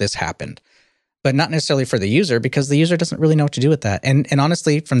on. This happened. But not necessarily for the user, because the user doesn't really know what to do with that. And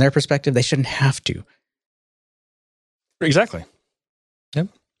honestly, from their perspective, they shouldn't have to. Exactly. Yep.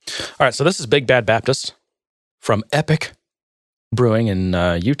 All right, so this is Big Bad Baptist from Epic Brewing in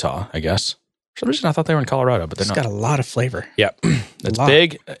Utah, I guess. For some reason, I thought they were in Colorado, but they're not. It's got a lot of flavor. Yeah, it's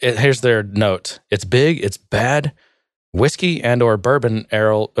big. Here's their note. It's big. It's bad. Whiskey and/or bourbon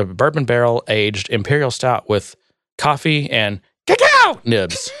barrel aged imperial stout with coffee and cacao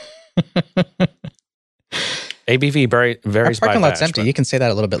nibs. ABV varies by batch. Our parking lot's empty. You can say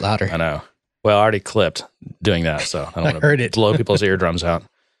that a little bit louder. I know. Well, I already clipped doing that, so I don't want to blow people's eardrums out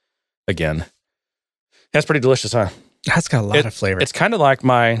again. That's pretty delicious, huh? That's got a lot of flavor. It's kind of like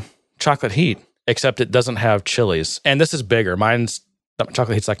my chocolate heat, except it doesn't have chilies. And this is bigger. Mine's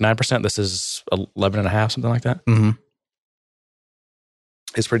chocolate heat's like 9%. This is 11.5%, something like that. Mm-hmm.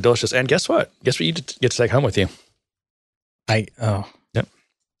 It's pretty delicious. And guess what? Guess what you get to take home with you? Yep.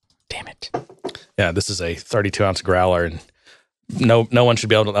 Damn it. Yeah, this is a 32-ounce growler, and no one should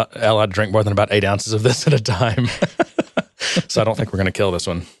be allowed to drink more than about 8 ounces of this at a time. So I don't think we're going to kill this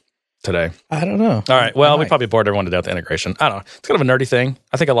one today. I don't know. All right. Well, we probably bored everyone to death with integration. I don't know. It's kind of a nerdy thing.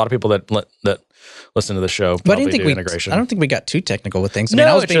 I think a lot of people that listen to the show probably do integration. I don't think we got too technical with things.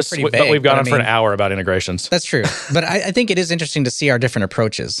 I was being pretty vague. But we've gone on for an hour about integrations. That's true. But I think it is interesting to see our different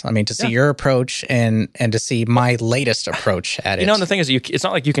approaches. I mean, to see your approach and to see my latest approach at it. And the thing is, it's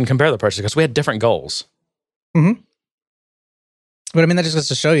not like you can compare the approaches because we had different goals. Mm-hmm. But I mean, that just goes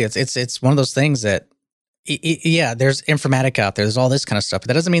to show you, it's one of those things that, there's Informatica out there. There's all this kind of stuff. But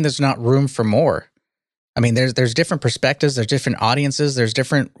that doesn't mean there's not room for more. I mean, there's different perspectives. There's different audiences. There's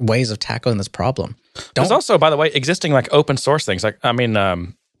different ways of tackling this problem. There's also, by the way, existing like open source things. Like, I mean,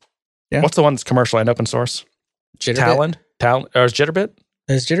 what's the one that's commercial and open source? Jitterbit? Talend, or is Jitterbit?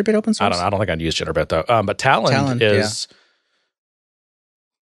 Is Jitterbit open source? I don't think I'd use Jitterbit though. But Talend is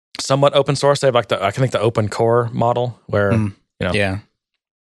somewhat open source. They have like I think the open core model where the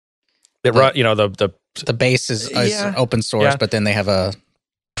base is open source, but then they have a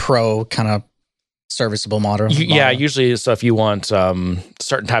pro kind of serviceable model. Usually. So if you want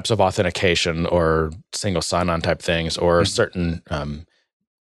certain types of authentication or single sign-on type things, or certain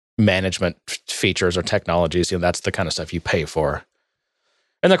management features or technologies, that's the kind of stuff you pay for.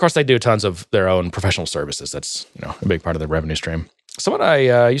 And of course, they do tons of their own professional services. That's a big part of the revenue stream. Someone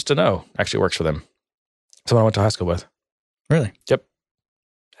I used to know actually works for them. Someone I went to high school with. Really? Yep.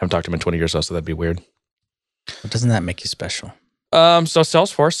 Haven't talked to him in 20 years though, so that'd be weird. But doesn't that make you special? So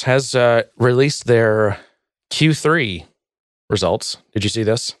Salesforce has released their Q3 results. Did you see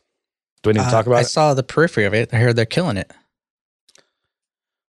this? Do we need to talk about it? I saw the periphery of it. I heard they're killing it.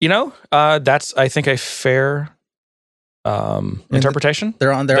 That's, I think, a fair interpretation.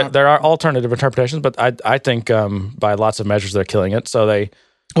 There are alternative interpretations, but I think by lots of measures they're killing it. So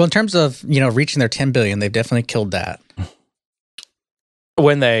in terms of reaching their 10 billion, they've definitely killed that.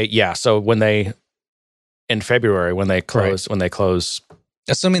 So when they in February when they close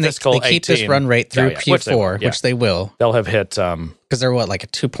assuming they fiscal keep 18, this run rate through Q4, which they will. They'll have hit because they're like a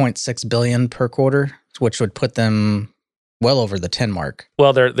 2.6 billion per quarter, which would put them well over the 10 mark.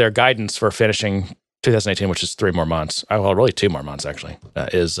 Well, their guidance for finishing 2018, which is 3 more months, well, really 2 more months actually,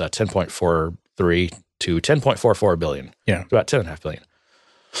 is 10.43 to 10.44 billion. Yeah, about 10.5 billion.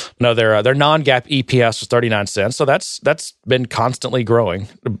 No, their non-GAAP EPS was 39 cents, so that's been constantly growing,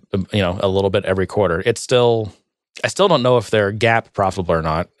 a little bit every quarter. I still don't know if they're GAAP profitable or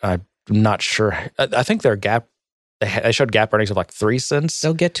not. I'm not sure. I think their GAAP, they showed GAAP earnings of like 3 cents.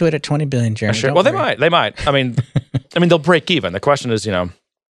 They'll get to it at 20 billion, Jeremy. Sure. Well, they might. I mean, they'll break even. The question is,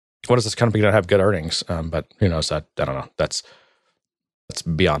 what is this company going to have good earnings? But who knows? I don't know. That's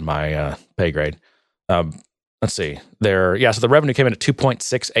beyond my pay grade. Let's see. So the revenue came in at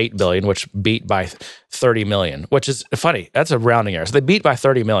 $2.68 billion, which beat by 30 million, which is funny. That's a rounding error. So they beat by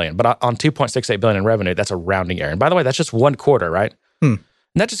 30 million, but on $2.68 billion in revenue, that's a rounding error. And by the way, that's just one quarter, right? And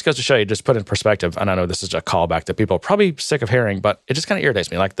that just goes to show you, just put in perspective, and I know this is a callback that people are probably sick of hearing, but it just kind of irritates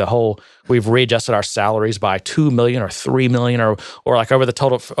me. Like the whole, we've readjusted our salaries by 2 million or 3 million or like over the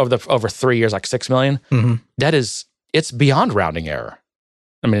total, over 3 years, like 6 million. Mm-hmm. It's beyond rounding error.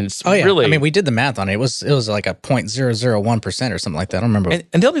 I mean, it's yeah. really... I mean, we did the math on it. It was like a 0.001% or something like that. I don't remember.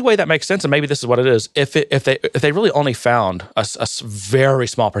 And the only way that makes sense, and maybe this is what it is, if they really only found a very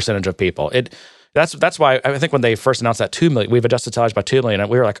small percentage of people, that's why I think when they first announced that 2 million, we've adjusted salaries by 2 million, and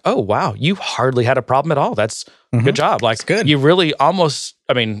we were like, oh, wow, you hardly had a problem at all. That's good job. Like, that's good. You really almost,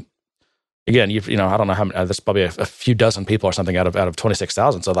 I mean... Again, I don't know how many, there's probably a few dozen people or something out of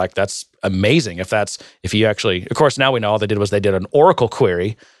 26,000. So like, that's amazing. If you actually, of course, now we know all they did was they did an Oracle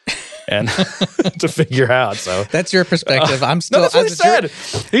query and to figure out. So that's your perspective. I'm still, no, that's what he said.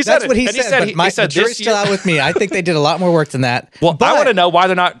 He said that's what he said. But the jury's still out with me. I think they did a lot more work than that. Well, I want to know why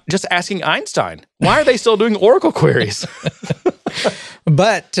they're not just asking Einstein. Why are they still doing Oracle queries?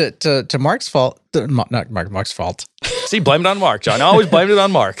 But to Mark's fault, not Mark's fault. See, blame it on Mark, John. I always blamed it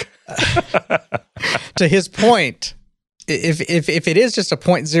on Mark. To his point, if it is just a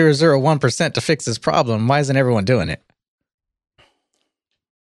 0.001% to fix this problem, why isn't everyone doing it?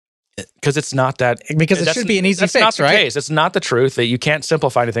 Because it's not that. Because it should be an easy fix, not the right? Case. It's not the truth that you can't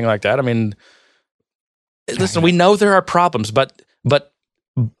simplify anything like that. I mean, listen, we know there are problems, but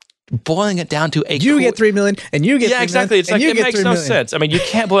boiling it down to you get 3 million and you get 3 exactly. million, it's like it makes no sense. I mean, you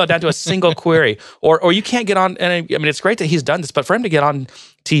can't boil it down to a single query, or you can't get on. And I mean, it's great that he's done this, but for him to get on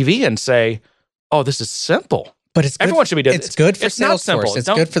TV and say, "Oh, this is simple," but it's everyone should be doing. It's good for Salesforce. It's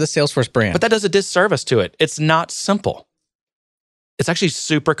good for the Salesforce brand, but that does a disservice to it. It's not simple. It's actually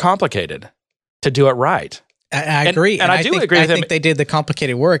super complicated to do it right. I agree, and I do agree with him. I think they did the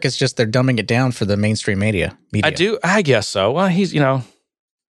complicated work. It's just they're dumbing it down for the mainstream media. I guess so. Well, he's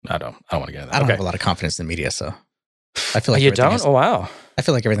I don't want to get into that. I don't have a lot of confidence in media, so I feel like you don't. Oh wow! I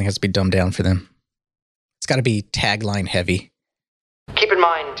feel like everything has to be dumbed down for them. It's got to be tagline heavy. Keep in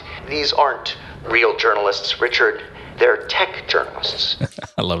mind, these aren't real journalists, Richard. They're tech journalists.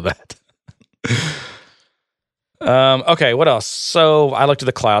 I love that. Okay, what else? So I looked at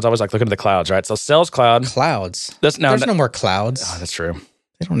the clouds. I was like looking at the clouds, right? So Sales Cloud. Clouds. There's no more clouds. Oh, that's true.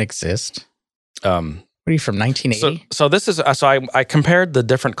 They don't exist. What are you from 1980? So this is I compared the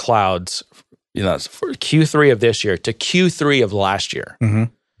different clouds, for Q3 of this year to Q3 of last year.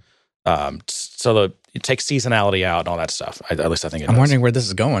 Mm-hmm. So you take seasonality out and all that stuff. At least I think it I'm wondering where this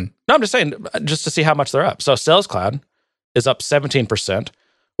is going. No, I'm just saying, just to see how much they're up. So Sales Cloud is up 17%,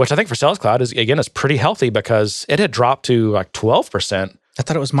 which I think for Sales Cloud is pretty healthy because it had dropped to like 12%. I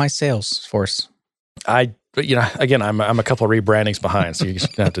thought it was my Salesforce. Again, I'm a couple of rebrandings behind, so you're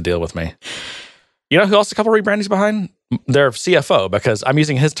just gonna have to deal with me. You know who else a couple of rebrandings behind? Their CFO, because I'm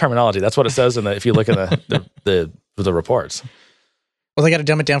using his terminology. That's what it says if you look in the reports. Well, they got to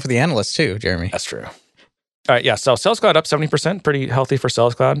dumb it down for the analysts too, Jeremy. That's true. All right, yeah. So Sales Cloud up 70%, pretty healthy for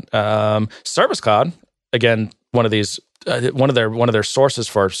Sales Cloud. Service Cloud, again, one of their sources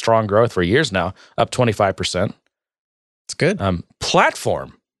for strong growth for years now, up 25%. It's good.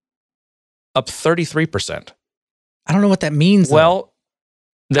 Platform up 33%. I don't know what that means. Well.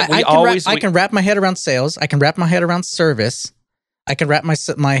 I can wrap my head around sales. I can wrap my head around service. I can wrap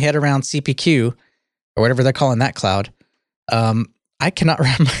my head around CPQ or whatever they're calling that cloud. I cannot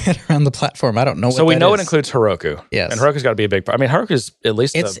wrap my head around the platform. I don't know. So we know it includes Heroku. Yes, and Heroku's got to be a big part. I mean, Heroku's at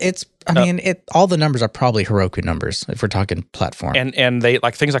least all the numbers are probably Heroku numbers if we're talking platform. And they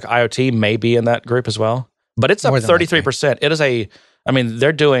like things like IoT may be in that group as well. But it's up 33%. It is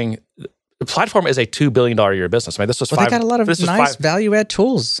they're doing. The platform is a $2 billion a year business. I mean, this was They got a lot of nice value add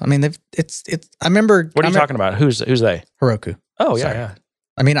tools. I mean, it's. I remember. What are you talking about? Who's they? Heroku. Oh yeah, yeah.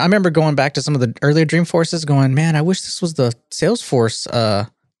 I mean, I remember going back to some of the earlier Dreamforces going, man, I wish this was the Salesforce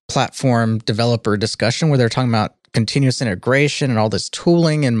platform developer discussion where they're talking about continuous integration and all this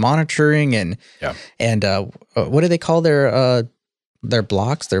tooling and monitoring and what do they call their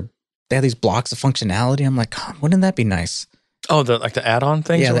blocks? They have these blocks of functionality. I'm like, God, wouldn't that be nice? Oh, the add-on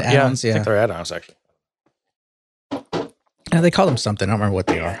things? Yeah, the add-ons, I think they're add-ons, actually. Yeah, they call them something. I don't remember what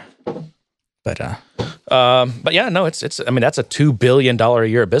they are. But yeah, no, it's. I mean, that's a $2 billion a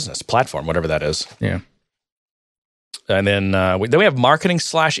year business platform, whatever that is. Yeah. And then we have marketing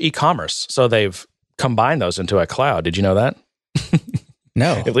 / e-commerce. So they've combined those into a cloud. Did you know that?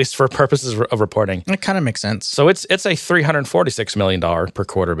 No. At least for purposes of reporting. It kind of makes sense. So it's a $346 million per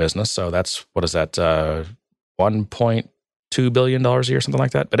quarter business. So that's, what is that, $1.2 billion a year, something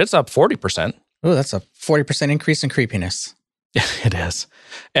like that. But it's up 40%. Oh, that's a 40% increase in creepiness. It is.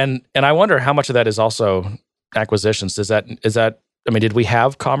 And I wonder how much of that is also acquisitions. Is that, I mean, did we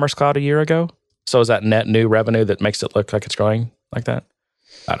have Commerce Cloud a year ago? So is that net new revenue that makes it look like it's growing like that?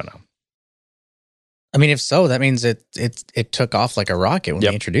 I don't know. I mean, if so, that means it took off like a rocket when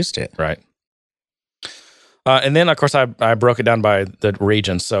they introduced it. Right. And then, of course, I broke it down by the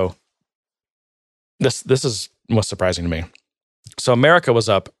regions. So this is what's surprising to me. So America was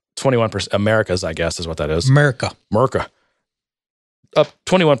up 21%. Americas, I guess, is what that is. America. Up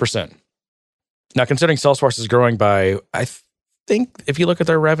 21%. Now, considering Salesforce is growing by, I think if you look at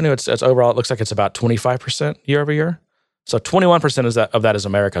their revenue, it's overall, it looks like it's about 25% year over year. So 21% of that is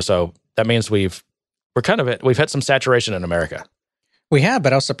America. So that means we've hit some saturation in America. We have,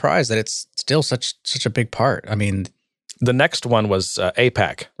 but I was surprised that it's still such a big part. I mean, the next one was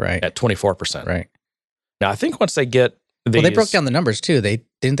APAC, right, at 24%. Right. Now, I think once they get these, well, they broke down the numbers too.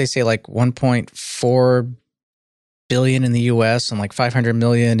 Didn't they say like 1.4 billion in the US and like 500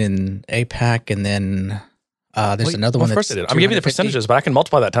 million in APAC, and then there's another one. Of course they did. I'm giving you the percentages, but I can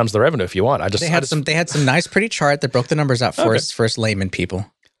multiply that times the revenue if you want. They had some nice, pretty chart that broke the numbers out for us layman people.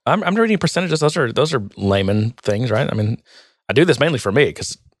 I'm reading percentages. Those are layman things, right? I mean, I do this mainly for me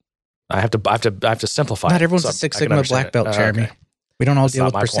because I have to simplify. Not everyone's a Six Sigma black belt, Jeremy. Okay. We don't all deal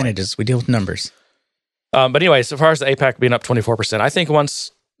with percentages. We deal with numbers. But anyway, so far as the APAC being up 24%, I think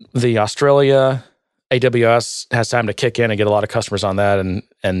once the Australia AWS has time to kick in and get a lot of customers on that, and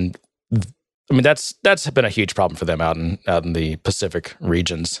I mean that's been a huge problem for them out in the Pacific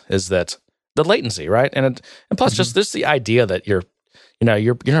regions, is that the latency, right? And plus just this the idea that you're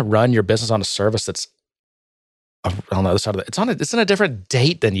gonna run your business on a service that's on the other side of it's on a different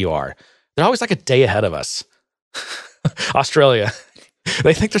date than you are. They're always like a day ahead of us. Australia,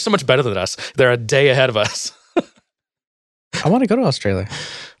 they think they're so much better than us. They're a day ahead of us. I want to go to Australia.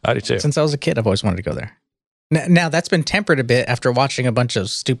 I do too. Since I was a kid, I've always wanted to go there. Now that's been tempered a bit after watching a bunch of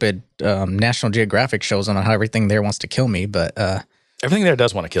stupid National Geographic shows on how everything there wants to kill me. But everything there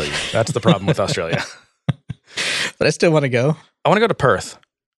does want to kill you. That's the problem with Australia. But I still want to go. I want to go to Perth.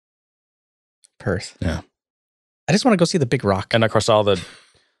 Perth. Yeah. I just want to go see the big rock. And of course,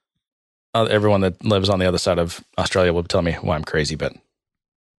 everyone that lives on the other side of Australia will tell me why I'm crazy, but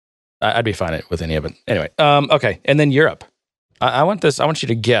I'd be fine with any of it. Anyway, okay. And then Europe. I want you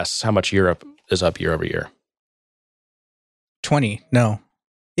to guess how much Europe is up year over year. 20. No.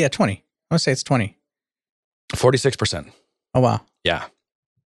 Yeah, 20. I want to say it's 20. 46%. Oh, wow. Yeah.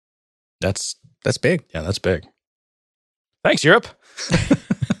 That's big. Yeah, that's big. Thanks, Europe.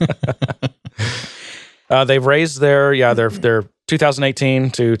 They've raised their 2018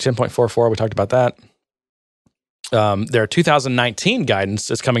 to 10.44. We talked about that. Their 2019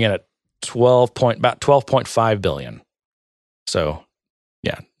 guidance is coming in at about 12.5 billion. So,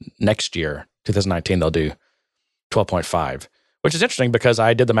 yeah, next year, 2019, they'll do 12.5, which is interesting because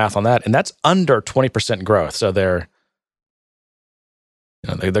I did the math on that, and that's under 20% growth. So the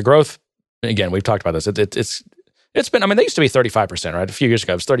growth, again, we've talked about this. It's been, I mean, they used to be 35%, right? A few years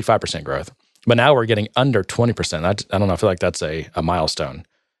ago, it was 35% growth. But now we're getting under 20%. I don't know. I feel like that's a milestone.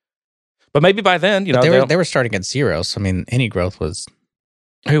 But maybe by then, they were starting at zero. So, I mean, any growth was.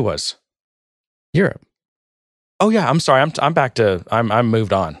 Who was? Europe. Oh yeah, I'm sorry. I'm back to I'm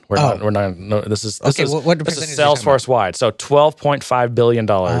moved on. We're not. No, this is Salesforce wide. So $12.5 billion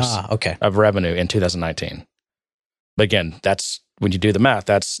of revenue in 2019. But again, that's when you do the math.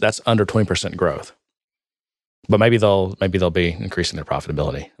 That's under 20% growth. But maybe they'll be increasing their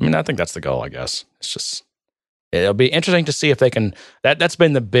profitability. I mean, I think that's the goal. I guess it'll be interesting to see if they can. That's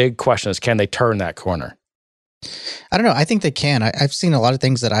been the big question: is can they turn that corner? I don't know. I think they can. I've seen a lot of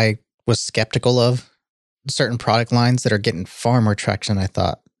things that I was skeptical of. Certain product lines that are getting far more traction than I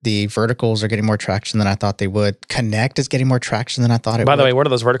thought. The verticals are getting more traction than I thought they would. Connect is getting more traction than I thought it would. By the way, where do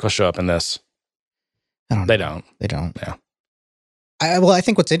those verticals show up in this? I don't know. They don't. They don't. Yeah. I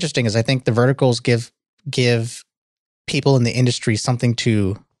think what's interesting is I think the verticals give people in the industry something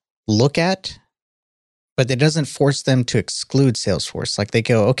to look at, but it doesn't force them to exclude Salesforce. Like they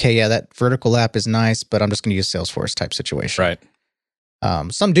go, okay, yeah, that vertical app is nice, but I'm just going to use Salesforce type situation. Right.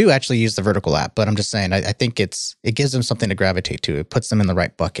 Some do actually use the vertical app, but I'm just saying, I think it gives them something to gravitate to. It puts them in the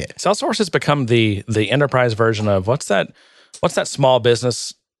right bucket. Salesforce has become the enterprise version of what's that small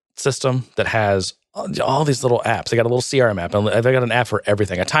business system that has all these little apps. They got a little CRM app, and they got an app for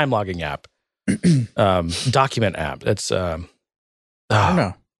everything, a time logging app, document app. It's I don't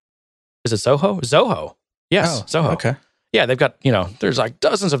know. Is it Zoho? Zoho. Yes, Zoho. Okay. Yeah, they've got, there's like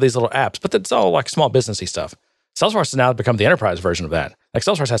dozens of these little apps, but it's all like small businessy stuff. Salesforce has now become the enterprise version of that. Like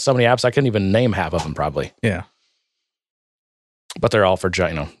Salesforce has so many apps, I couldn't even name half of them probably. Yeah. But they're all for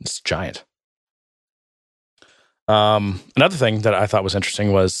it's giant. Another thing that I thought was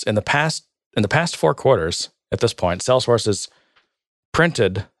interesting was in the past 4 quarters at this point, Salesforce has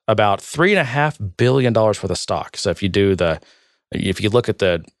printed about $3.5 billion worth of stock. So if you look at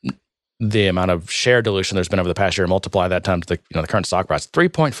the amount of share dilution there's been over the past year, multiply that times the current stock price,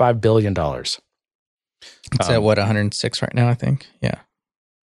 $3.5 billion. It's at what, 106 right now, I think? Yeah.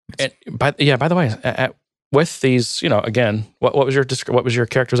 By the way, with these, again, what was your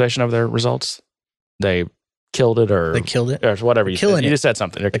characterization of their results? They killed it, or they killed it, or whatever you said. You just said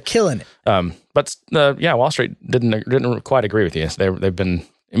something. They're killing it. But Wall Street didn't quite agree with you. They've been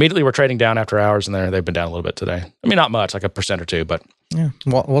immediately were trading down after hours, and they've been down a little bit today. I mean, not much, like 1% or 2%, but yeah.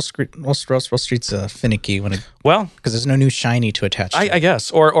 Wall Street's finicky because there's no new shiny to attach to. I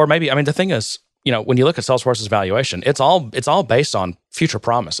guess, or maybe, I mean, the thing is, when you look at Salesforce's valuation, it's all based on future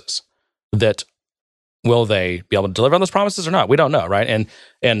promises. That will they be able to deliver on those promises or not? We don't know, right?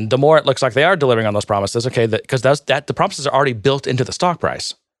 And the more it looks like they are delivering on those promises, okay, because the promises are already built into the stock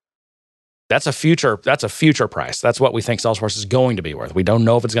price. That's a future price. That's what we think Salesforce is going to be worth. We don't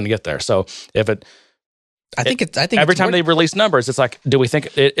know if it's going to get there. So I think every time they release numbers, it's like, do we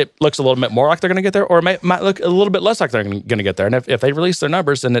think it looks a little bit more like they're going to get there, or it might look a little bit less like they're going to get there? And if they release their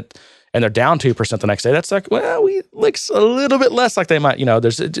numbers and they're down 2% the next day, that's like, well, we looks a little bit less like they might.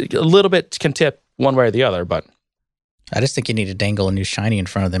 There's a little bit can tip one way or the other, but I just think you need to dangle a new shiny in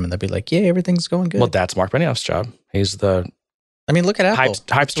front of them, and they'll be like, "Yeah, everything's going good." Well, that's Mark Benioff's job. He's the, look at Apple,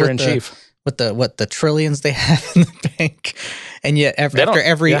 hypester in chief. With the trillions they have in the bank, and yet after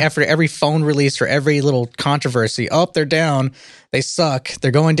every phone release or every little controversy, they're down, they suck,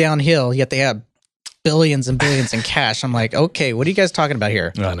 they're going downhill. Yet they have billions and billions in cash. I'm like, okay, what are you guys talking about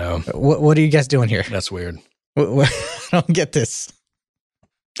here? I know. What are you guys doing here? That's weird. I don't get this.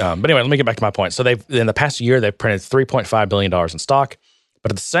 But anyway, let me get back to my point. So in the past year, they've printed $3.5 billion in stock,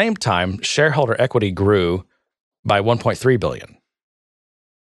 but at the same time, shareholder equity grew by $1.3 billion.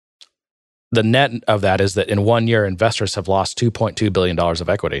 The net of that is that in 1 year, investors have lost $2.2 billion of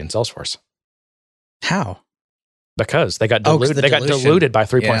equity in Salesforce. How? Because they got diluted. They got diluted by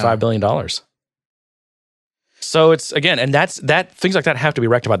 $3.5 billion. So it's, again, and that's things like that have to be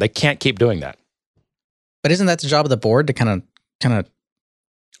rectified. They can't keep doing that. But isn't that the job of the board to kind of?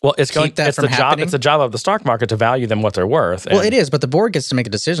 Well, it's the job of the stock market to value them what they're worth. Well, it is, but the board gets to make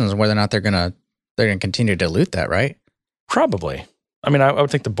a decision on whether or not they're gonna continue to dilute that, right? Probably. I mean, I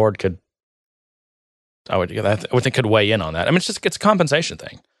would think the board could. I would think could weigh in on that. I mean, it's a compensation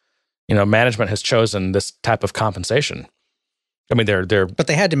thing. Management has chosen this type of compensation. I mean, but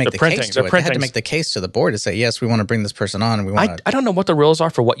they had to make the case to it. They had to make the case to the board to say, yes, we want to bring this person on, and we want. I don't know what the rules are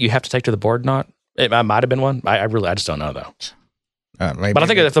for what you have to take to the board. Not it might have been one. I just don't know though. But I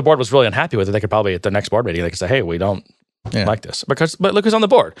think if the board was really unhappy with it, they could probably at the next board meeting they could say, "Hey, we don't like this." But look who's on the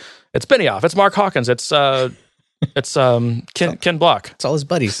board. It's Benioff. It's Mark Hawkins. It's Ken Block. It's all his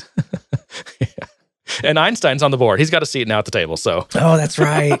buddies. Yeah. And Einstein's on the board. He's got a seat now at the table. So that's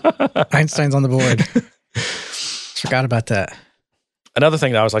right. Einstein's on the board. Forgot about that. Another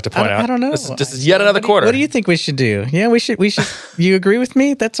thing that I always like to point out. I don't know. This is yet another quarter. What do you think we should do? Yeah, we should. You agree with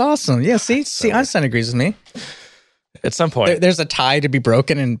me? That's awesome. Yeah. See, Einstein agrees with me. At some point, there's a tie to be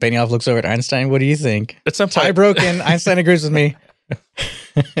broken, and Benioff looks over at Einstein. What do you think? At some point, tie broken. Einstein agrees with me.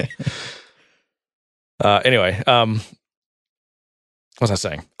 Anyway, what was I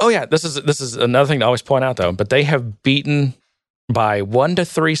saying? Oh yeah, this is another thing to always point out though. But they have beaten by 1 to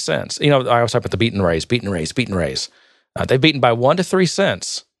 3 cents. I always talk about the beat and raise. They've beaten by 1 to 3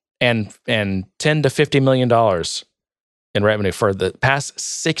 cents and $10 to $50 million in revenue for the past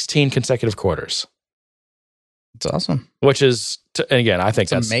 16 consecutive quarters. It's awesome. Which is, and again, I think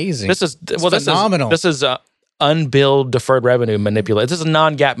that's amazing. This is phenomenal. This is unbilled deferred revenue manipulation. This is a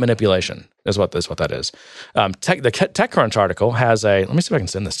non-GAAP manipulation. Is what that is. The TechCrunch article has a. Let me see if I can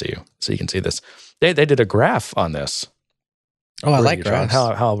send this to you so you can see this. They did a graph on this. Oh, I like Read, John.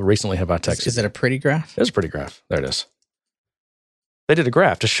 graphs. How recently have I texted? Is it a pretty graph? It was a pretty graph. There it is. They did a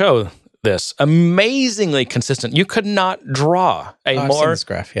graph to show this amazingly consistent. You could not draw a I've seen more. this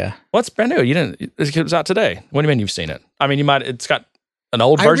graph, yeah. What's brand new? You didn't. It was out today. What do you mean you've seen it? I mean, you might. It's got an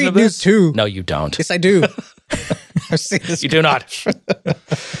old I version read of this news too. No, you don't. Yes, I do. I've seen this. You do not.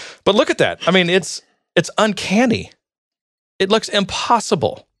 But look at that. I mean, it's uncanny. It looks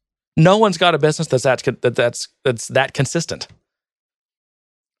impossible. No one's got a business that's that consistent.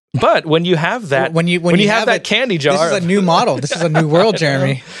 But when you have that, when you have that candy jar, this is a new model. This is a new world,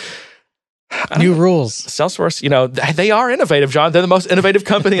 Jeremy. New rules. Salesforce, they are innovative, John. They're the most innovative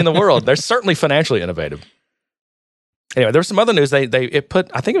company in the world. They're certainly financially innovative. Anyway, there was some other news. It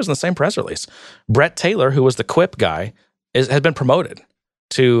put, I think it was in the same press release. Brett Taylor, who was the Quip guy, has been promoted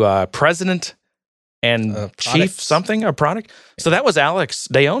to president and chief something or product. So that was Alex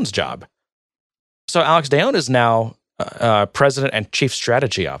Dayone's job. So Alex Dayone is now president and chief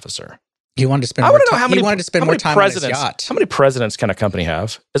strategy officer. He wanted to spend more time. He wanted to spend more time on his yacht. How many presidents can a company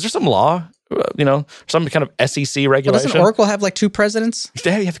have? Is there some law? Some kind of SEC regulation? Doesn't Oracle have like 2 presidents?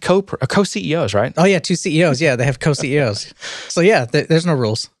 They have co-CEOs, right? Oh yeah, 2 CEOs. Yeah, they have co-CEOs. So yeah, there's no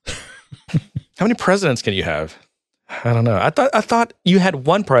rules. How many presidents can you have? I don't know. I thought you had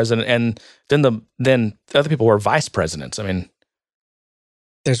one president, and then the other people were vice presidents. I mean,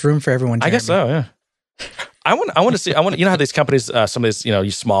 there's room for everyone, Jeremy. I guess so. Yeah. I want to see. You know how these companies, some of these,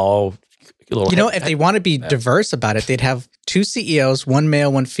 you small little. If they want to be diverse about it, they'd have 2 CEOs, 1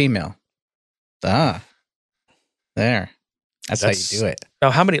 male, 1 female. There. That's how you do it.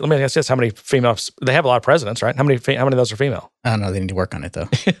 Now, how many? Let me ask this: how many females? They have a lot of presidents, right? How many of those are female? I don't know. They need to work on it though.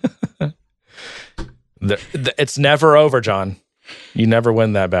 It's never over, John. You never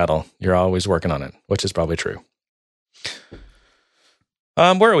win that battle. You're always working on it, which is probably true.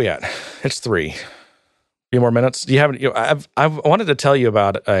 Where are we at? It's 3. A few more minutes. Do you have? I wanted to tell you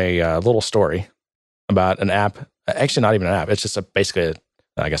about a little story about an app. Actually, not even an app. It's just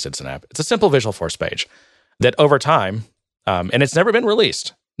I guess it's an app. It's a simple Visualforce page that over time, and it's never been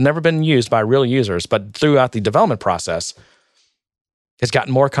released, never been used by real users, but throughout the development process, it's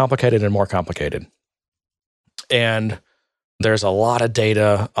gotten more complicated and more complicated. And there's a lot of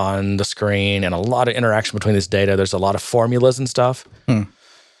data on the screen and a lot of interaction between this data. There's a lot of formulas and stuff.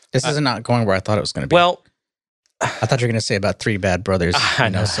 This is not going where I thought it was going to be. Well, I thought you were going to say about 3 bad brothers. I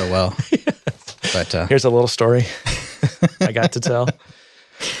know so well. But here's a little story I got to tell.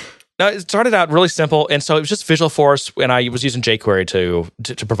 No, it started out really simple, and so it was just Visualforce, and I was using jQuery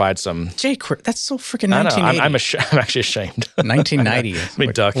to provide some. jQuery, that's so freaking 1980. I'm actually ashamed. 1990. Let me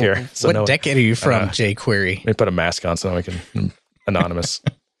duck here. What decade are you from, jQuery? Let me put a mask on so we can anonymous.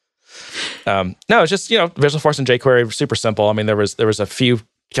 No, it's just Visualforce and jQuery, super simple. I mean, there was a few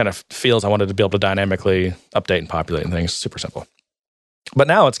kind of fields I wanted to be able to dynamically update and populate and things. Super simple. But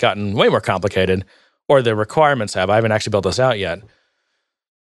now it's gotten way more complicated, or the requirements have. I haven't actually built this out yet.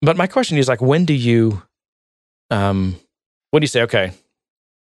 But my question is when do you say, okay,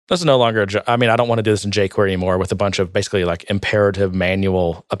 this is no longer I don't want to do this in jQuery anymore with a bunch of basically like imperative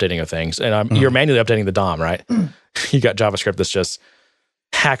manual updating of things. And you're manually updating the DOM, right? You got JavaScript that's just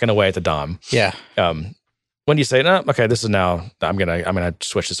hacking away at the DOM. Yeah. When do you say, no, okay, this is now, I'm gonna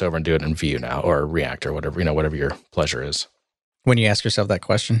switch this over and do it in Vue now, or React, or whatever, whatever your pleasure is. When you ask yourself that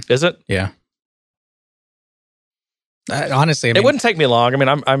question. Is it? Yeah. Honestly, it wouldn't take me long. I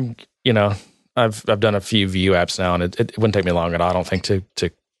mean, I've done a few Vue apps now, and it wouldn't take me long at all, I don't think,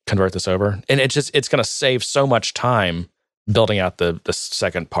 to convert this over. And it's going to save so much time building out the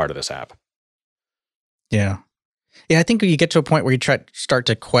second part of this app. Yeah. Yeah, I think when you get to a point where you start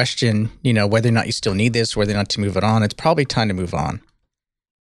to question, whether or not you still need this, whether or not to move it on, it's probably time to move on.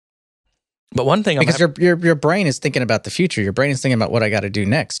 But one thing, because your brain is thinking about the future. Your brain is thinking about what I got to do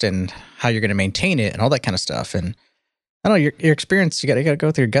next and how you're going to maintain it and all that kind of stuff. And I don't know, your experience, you got to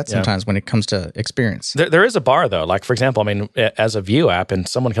go through your gut sometimes when it comes to experience. There is a bar though. Like for example, as a Vue app, and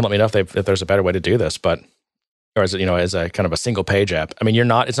someone can let me know if there's a better way to do this, or as as a kind of a single page app. I mean,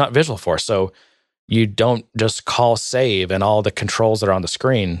 it's not Visualforce, so you don't just call save and all the controls that are on the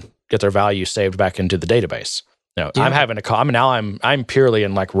screen get their value saved back into the database. No, yeah. I'm having to call. I'm purely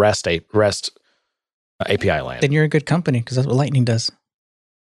in like REST API land. Then you're a good company because that's what Lightning does.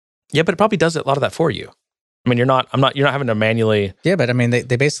 Yeah, but it probably does a lot of that for you. I mean, you're not having to manually. Yeah, but I mean,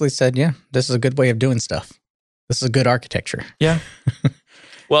 they basically said, yeah, this is a good way of doing stuff. This is a good architecture. Yeah.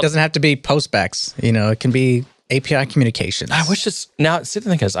 Well, it doesn't have to be postbacks. It can be API communications. I wish this. Now, see, the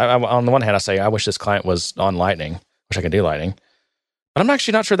thing is, on the one hand, I say I wish this client was on Lightning. Wish I could do Lightning, but I'm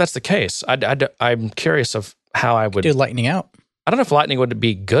actually not sure that's the case. I'm curious of how I would do Lightning out. I don't know if Lightning would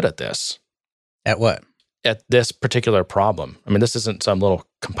be good at this. At what? at this particular problem. I mean, this isn't some little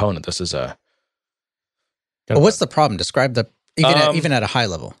component. This is a. Well, what's the problem? Describe even at a high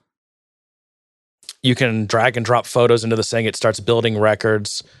level. You can drag and drop photos into this thing. It starts building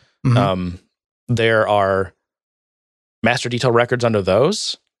records. Mhm. There are master detail records under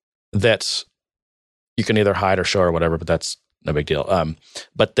those that you can either hide or show or whatever, but that's no big deal.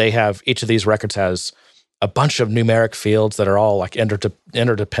 But they have, each of these records has a bunch of numeric fields that are all like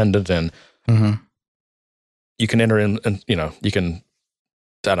interdependent, and you can enter in, and you can,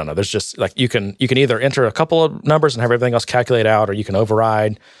 I don't know. There's just like, you can either enter a couple of numbers and have everything else calculate out, or you can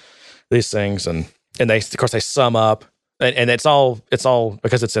override these things, and they, of course, they sum up, and it's all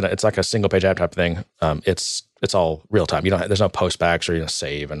because it's like a single page app type of thing. It's all real time. There's no postbacks or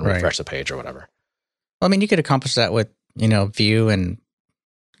save and refresh the page or whatever. Well, I mean, you could accomplish that with view and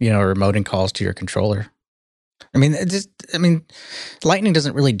remoting calls to your controller. I mean, Lightning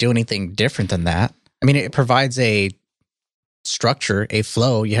doesn't really do anything different than that. I mean, it provides a structure, a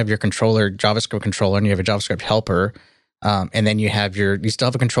flow. You have your controller, JavaScript controller, and you have a JavaScript helper, and then you still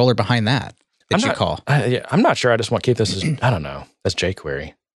have a controller behind that you call. I'm not sure. I just want to keep this as, I don't know, as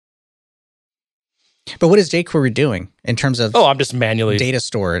jQuery. But what is jQuery doing in terms of? Oh, I'm just manually data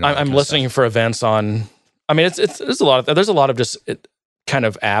store. And I'm listening for events on. I mean, there's a lot of just kind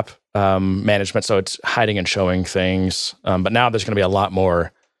of app management. So it's hiding and showing things. But now there's going to be a lot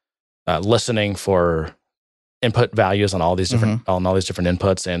more listening for input values on all these different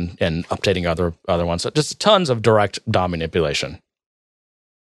inputs and updating other ones. So just tons of direct DOM manipulation.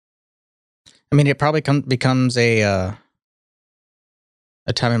 I mean, it probably becomes a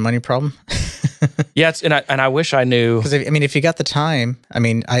time and money problem. Yeah, and I wish I knew, because if you got the time,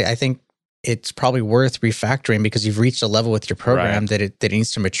 I think it's probably worth refactoring, because you've reached a level with your program that it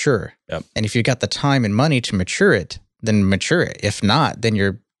needs to mature. Yep. And if you got the time and money to mature it, then mature it. If not, then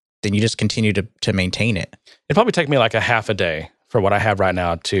you just continue to maintain it. It'd probably take me like a half a day for what I have right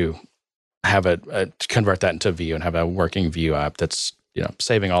now to have to convert that into Vue and have a working Vue app that's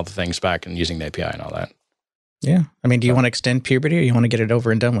saving all the things back and using the API and all that. Yeah. I mean, do you want to extend puberty, or you want to get it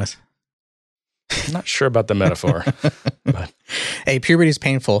over and done with? I'm not sure about the metaphor. But hey, puberty is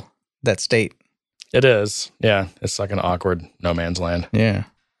painful, that state. It is. Yeah. It's like an awkward no man's land. Yeah.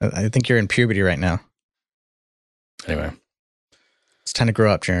 I think you're in puberty right now. Anyway. It's time to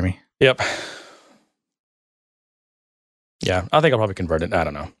grow up, Jeremy. Yep. Yeah. I think I'll probably convert it. I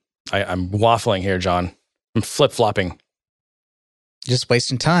don't know. I'm waffling here, John. I'm flip-flopping. Just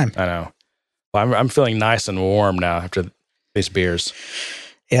wasting time. I know. Well, I'm feeling nice and warm now after these beers.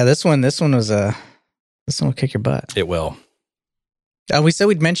 Yeah, this one will kick your butt. It will. We said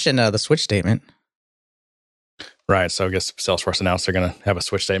we'd mention the switch statement. Right. So I guess Salesforce announced they're going to have a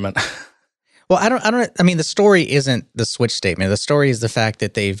switch statement. Well, I mean, the story isn't the switch statement. The story is the fact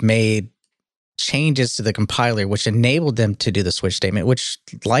that they've made changes to the compiler, which enabled them to do the switch statement, which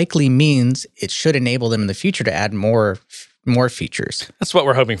likely means it should enable them in the future to add more features. That's what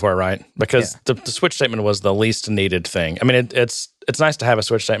we're hoping for, right? Because the switch statement was the least needed thing. I mean, it's nice to have a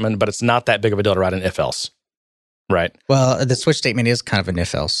switch statement, but it's not that big of a deal to write an if-else, right? Well, the switch statement is kind of an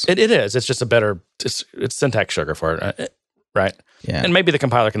if-else. It is. It's just a better, it's syntax sugar for it, right? Yeah. And maybe the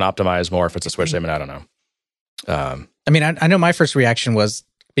compiler can optimize more if it's a switch statement. I don't know. I mean, I know my first reaction was,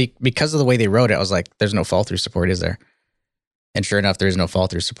 because of the way they wrote it, I was like, there's no fall-through support, is there? And sure enough, there is no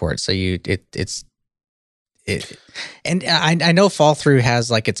fall-through support. So and I know fall-through has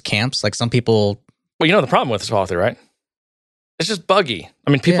like its camps. Like some people... Well, the problem with fall-through, right? It's just buggy.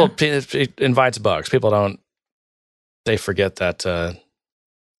 I mean, it invites bugs. People they forget that the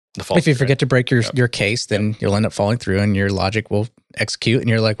fall. If you forget to break your case, then you'll end up falling through and your logic will execute and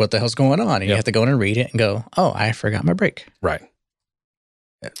you're like, what the hell's going on? And you have to go in and read it and go, oh, I forgot my break. Right.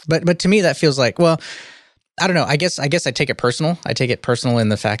 But to me, that feels like, well, I don't know. I guess I take it personal. I take it personal in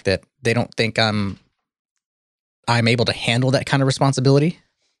the fact that they don't think I'm able to handle that kind of responsibility.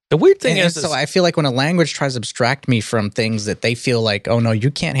 The weird thing is, so I feel like when a language tries to abstract me from things that they feel like, oh no, you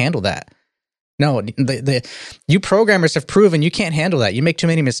can't handle that. No, you programmers have proven you can't handle that. You make too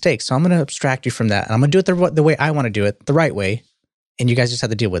many mistakes. So I'm going to abstract you from that. And I'm going to do it the way I want to do it, the right way. And you guys just have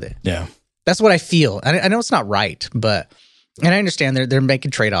to deal with it. Yeah. That's what I feel. I know it's not right, but, and I understand they're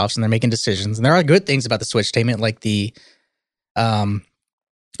making trade-offs and they're making decisions. And there are good things about the switch statement, like the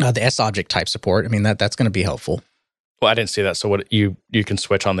S-object type support. I mean, that's going to be helpful. Well, I didn't see that. So what you can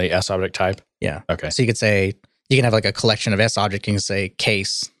switch on the S-object type? Yeah. Okay. So you can have like a collection of S-object. You can say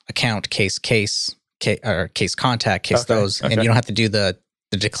case, account, case, or case contact, case those. And you don't have to do the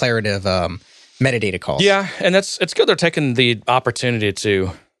declarative metadata calls. Yeah. And it's good they're taking the opportunity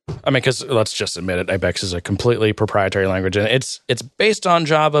to, I mean, because let's just admit it, Apex is a completely proprietary language. And it's based on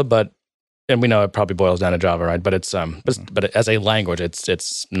Java, but and we know it probably boils down to Java, right? But but as a language,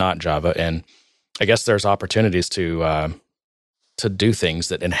 it's not Java, and I guess there's opportunities to do things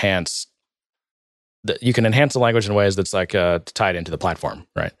that enhance. That you can enhance the language in ways that's like tied into the platform,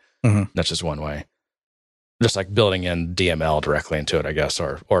 right? Mm-hmm. That's just one way. Just like building in DML directly into it, I guess,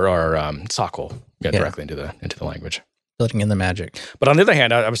 or SOCL directly into the language. Building in the magic. But on the other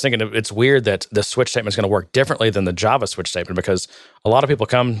hand, I was thinking it's weird that the switch statement is going to work differently than the Java switch statement, because a lot of people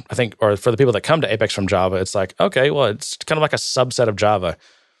come, I think, or for the people that come to Apex from Java, it's like, okay, well, it's kind of like a subset of Java,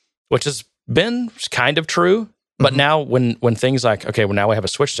 which has been kind of true. But now when things like, okay, well, now we have a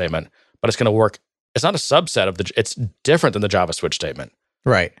switch statement, but it's going to work. It's not a subset of it's different than the Java switch statement.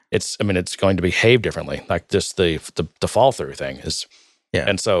 Right. It's going to behave differently. Like just the fall through thing is,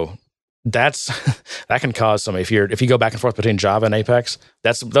 and so that can cause some. If you go back and forth between Java and Apex,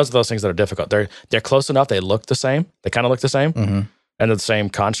 those are those things that are difficult. They're close enough. They look the same. They kind of look the same, and they're the same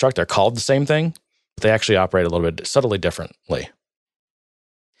construct. They're called the same thing, but they actually operate a little bit subtly differently.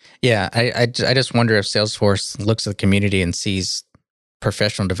 Yeah, I just wonder if Salesforce looks at the community and sees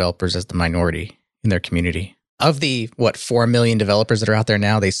professional developers as the minority in their community. Of the 4 million developers that are out there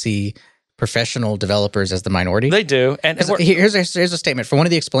now, they see professional developers as the minority. They do. And here's a statement from one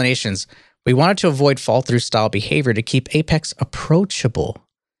of the explanations. We wanted to avoid fall-through style behavior to keep Apex approachable.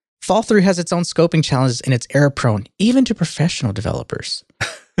 Fall-through has its own scoping challenges and it's error-prone, even to professional developers.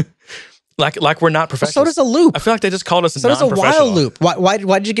 Like we're not professional. So does a loop. I feel like they just called us so does a while loop. Why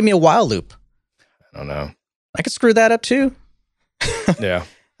did you give me a while loop? I don't know. I could screw that up too. Yeah.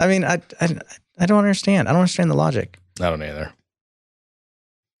 I mean, I don't understand. I don't understand the logic. I don't either.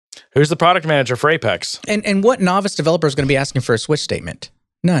 Who's the product manager for Apex? And what novice developer is going to be asking for a switch statement?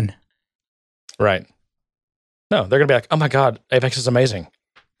 None. Right. No, they're going to be like, oh my God, Apex is amazing.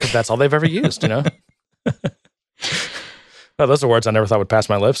 Because that's all they've ever used, you know? Oh, those are words I never thought would pass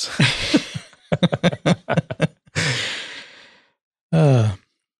my lips.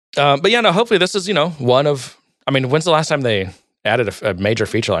 But yeah, no, hopefully this is, one of, I mean, when's the last time they added a major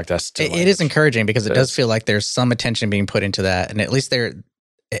feature like this? It is encouraging because it does feel like there's some attention being put into that. And at least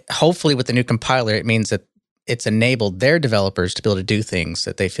hopefully with the new compiler, it means that it's enabled their developers to be able to do things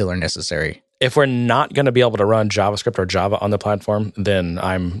that they feel are necessary. If we're not going to be able to run JavaScript or Java on the platform, then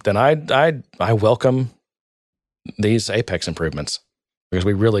I welcome these Apex improvements because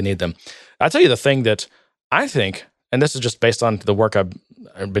we really need them. I'll tell you the thing that I think, and this is just based on the work I've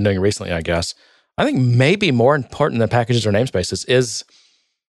been doing recently, I guess, I think maybe more important than packages or namespaces is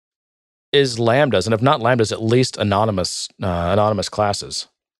lambdas, and if not lambdas, at least anonymous classes,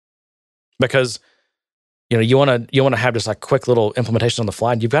 because you want to have just like quick little implementation on the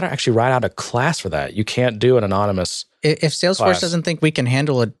fly. You've got to actually write out a class for that. You can't do an anonymous. If Salesforce doesn't think we can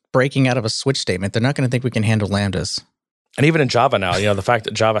handle a breaking out of a switch statement, they're not going to think we can handle lambdas. And even in Java now, the fact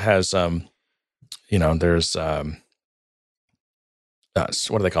that Java has, there's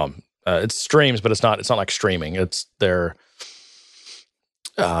what do they call them? It's streams, but it's not like streaming. It's their,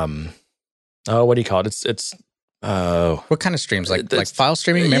 what do you call it? It's what kind of streams? Like file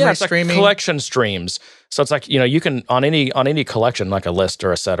streaming, memory streaming, like collection streams. So it's like you can on any collection, like a list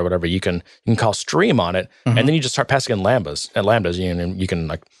or a set or whatever, you can call stream on it, and then you just start passing in lambdas. And lambdas, you can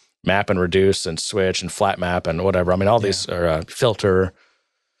like map and reduce and switch and flat map and whatever. I mean, all these are filter.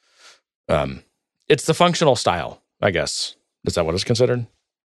 It's the functional style, I guess. Is that what it's considered?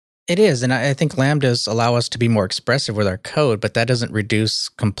 It is, and I think lambdas allow us to be more expressive with our code, but that doesn't reduce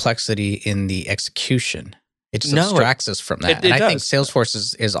complexity in the execution. It just abstracts us from that. And I think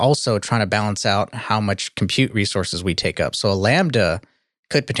Salesforce is also trying to balance out how much compute resources we take up. So a lambda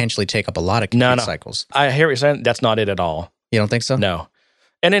could potentially take up a lot of compute cycles. I hear what you're saying. That's not it at all. You don't think so? No.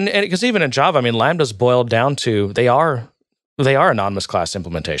 And because even in Java, I mean, lambdas boil down to they are anonymous class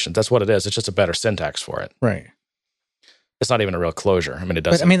implementations. That's what it is. It's just a better syntax for it. Right. It's not even a real closure. I mean, it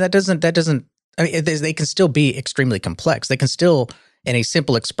doesn't. But I mean, that doesn't. I mean, they can still be extremely complex. They can still, in a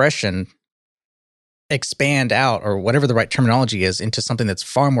simple expression, expand out, or whatever the right terminology is, into something that's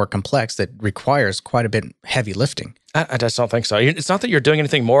far more complex that requires quite a bit heavy lifting. I just don't think so. It's not that you're doing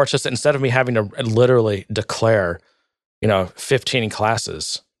anything more. It's just that instead of me having to literally declare, 15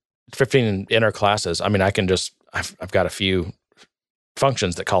 classes, 15 inner classes, I mean, I can just, I've got a few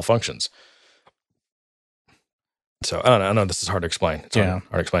functions that call functions. So I know this is hard to explain. It's hard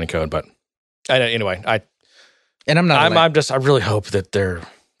explaining code, but anyway, I really hope that they're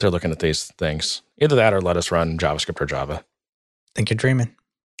looking at these things. Either that or let us run JavaScript or Java. I think you're dreaming.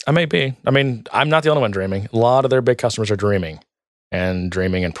 I may be. I mean, I'm not the only one dreaming. A lot of their big customers are dreaming and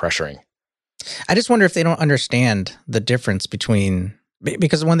pressuring. I just wonder if they don't understand the difference between,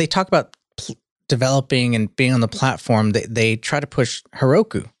 because when they talk about developing and being on the platform, they try to push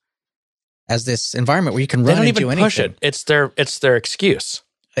Heroku as this environment where you can They run don't and do even anything. push it. It's their excuse.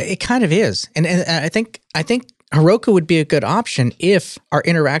 It kind of is, and I think Heroku would be a good option if our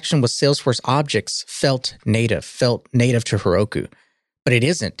interaction with Salesforce objects felt native to Heroku. But it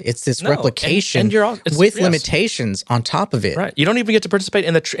isn't. It's this replication and with limitations on top of it. Right. You don't even get to participate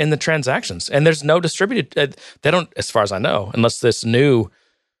in the transactions, and there's no distributed. They don't, as far as I know, unless this new.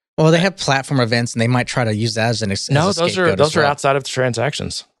 Well, they have platform events, and they might try to use that as an No, those are outside of the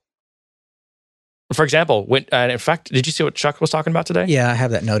transactions. For example, in fact, did you see what Chuck was talking about today? Yeah, I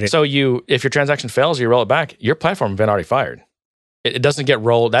have that noted. So if your transaction fails, you roll it back. Your platform event already fired. It doesn't get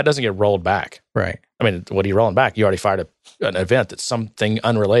rolled. That doesn't get rolled back. Right. I mean, what are you rolling back? You already fired an event that something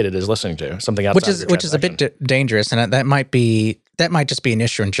unrelated is listening to, something outside which is a bit dangerous, and that might just be an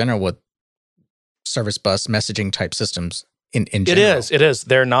issue in general with service bus messaging type systems. In general. It is.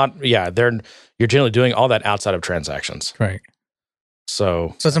 They're not. Yeah, you're generally doing all that outside of transactions. Right.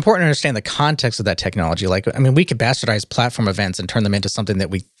 So it's important to understand the context of that technology. Like, I mean, we could bastardize platform events and turn them into something that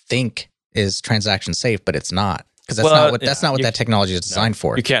we think is transaction safe, but it's not. Because that's not what that technology is designed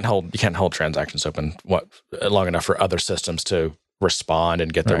for. You can't hold transactions open long enough for other systems to respond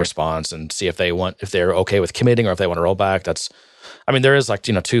and get their response and see if they're okay with committing or if they want to roll back. There is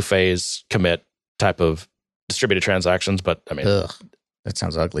two-phase commit type of distributed transactions, but I mean, that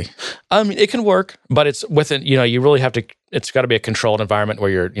sounds ugly. It can work, but it's within. You really have to. It's got to be a controlled environment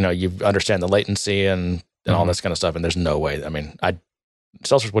where you understand the latency and all this kind of stuff. And there's no way. I mean,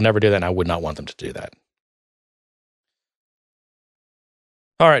 Salesforce would never do that, and I would not want them to do that.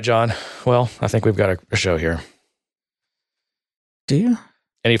 All right, John. Well, I think we've got a show here. Do you?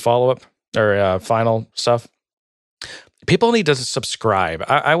 Any follow-up or final stuff? People need to subscribe.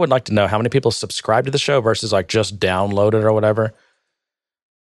 I would like to know how many people subscribe to the show versus like just download it or whatever.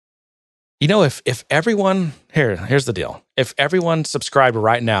 If everyone here's the deal. If everyone subscribed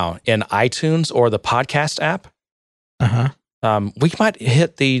right now in iTunes or the podcast app, we might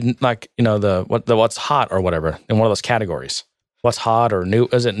hit the what's hot or whatever in one of those categories. What's hot or new?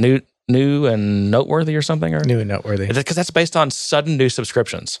 Is it new and noteworthy or something? Or new and noteworthy? Because that's based on sudden new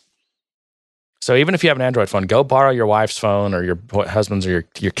subscriptions. So even if you have an Android phone, go borrow your wife's phone or your husband's or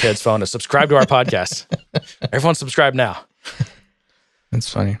your kid's phone to subscribe to our podcast. Everyone subscribe now. That's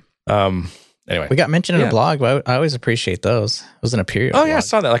funny. Anyway, we got mentioned in a blog, but I always appreciate those. It was in a period. Oh, yeah, I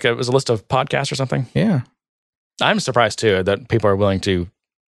saw that. Like it was a list of podcasts or something. Yeah. I'm surprised, too, that people are willing to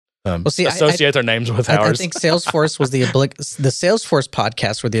associate their names with ours. I think Salesforce was the Salesforce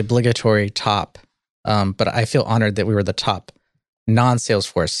podcasts were the obligatory top, but I feel honored that we were the top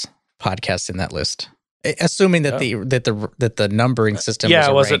non-Salesforce podcast in that list. Assuming that the numbering system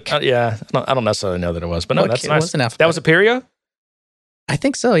was a rank. I don't necessarily know that it was, but no, that's nice. That was Aperio? I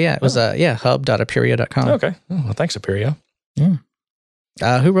think so, yeah. It was hub.aperio.com. Okay. Oh, well, thanks, Aperio. Yeah.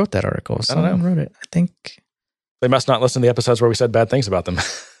 Who wrote that article? Someone wrote it. I think they must not listen to the episodes where we said bad things about them.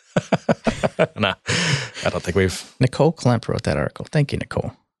 No, I don't think we've. Nicole Klemp wrote that article. Thank you,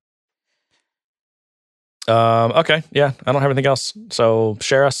 Nicole. Okay. Yeah, I don't have anything else. So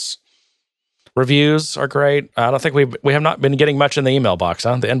share us. Reviews are great. I don't think we have not been getting much in the email box. The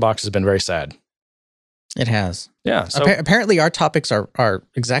inbox has been very sad. It has. Yeah. So apparently our topics are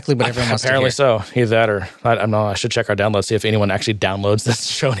exactly what everyone wants to hear. Apparently so. Either that or I don't know. I should check our downloads, see if anyone actually downloads this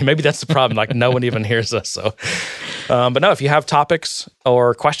show. Maybe that's the problem. Like no one even hears us. So, but no, if you have topics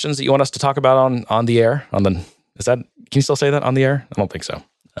or questions that you want us to talk about on the air, can you still say that on the air? I don't think so.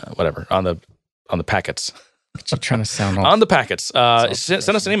 Whatever. On the packets. You're trying to sound on the packets. Send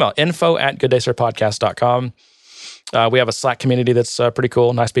us an email, info@gooddaysurpodcast.com. We have a Slack community that's pretty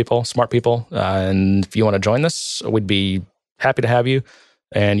cool, nice people, smart people. And if you want to join this, we'd be happy to have you.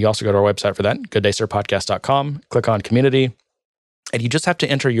 And you also go to our website for that, gooddaysurpodcast.com. Click on community. And you just have to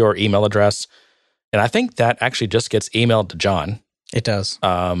enter your email address. And I think that actually just gets emailed to John. It does.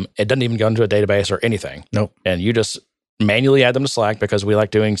 It doesn't even go into a database or anything. Nope. And you just manually add them to Slack because we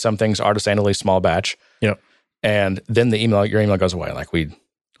like doing some things artisanally small batch. Yep. And then your email goes away.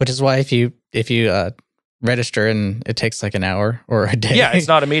 Which is why if you register and it takes like an hour or a day. Yeah, it's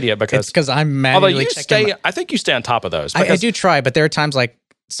not immediate because I'm manually checking. I think you stay on top of those. I do try, but there are times like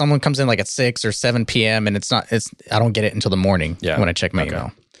someone comes in like at 6 or 7 p.m. and I don't get it until the morning when I check my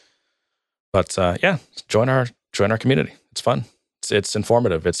email. But join our community. It's fun. It's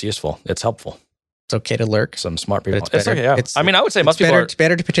informative. It's useful. It's helpful. It's okay to lurk. Some smart people. It's okay, yeah. I would say most people it's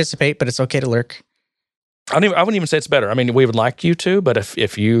better to participate, but it's okay to lurk. I wouldn't even say it's better. I mean, we would like you to, but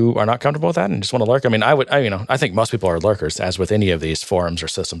if you are not comfortable with that and just want to lurk, I mean, I think most people are lurkers, as with any of these forums or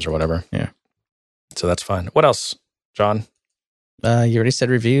systems or whatever. Yeah. So that's fine. What else, John? You already said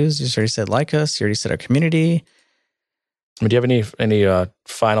reviews. You already said like us. You already said our community. Do you have any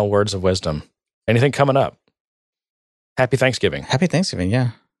final words of wisdom? Anything coming up? Happy Thanksgiving. Happy Thanksgiving,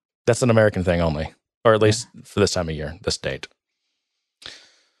 yeah. That's an American thing only, or at least for this time of year, this date.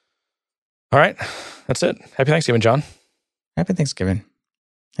 All right, that's it. Happy Thanksgiving, John. Happy Thanksgiving.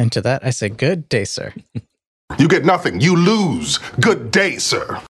 And to that, I say good day, sir. You get nothing. You lose. Good day, sir.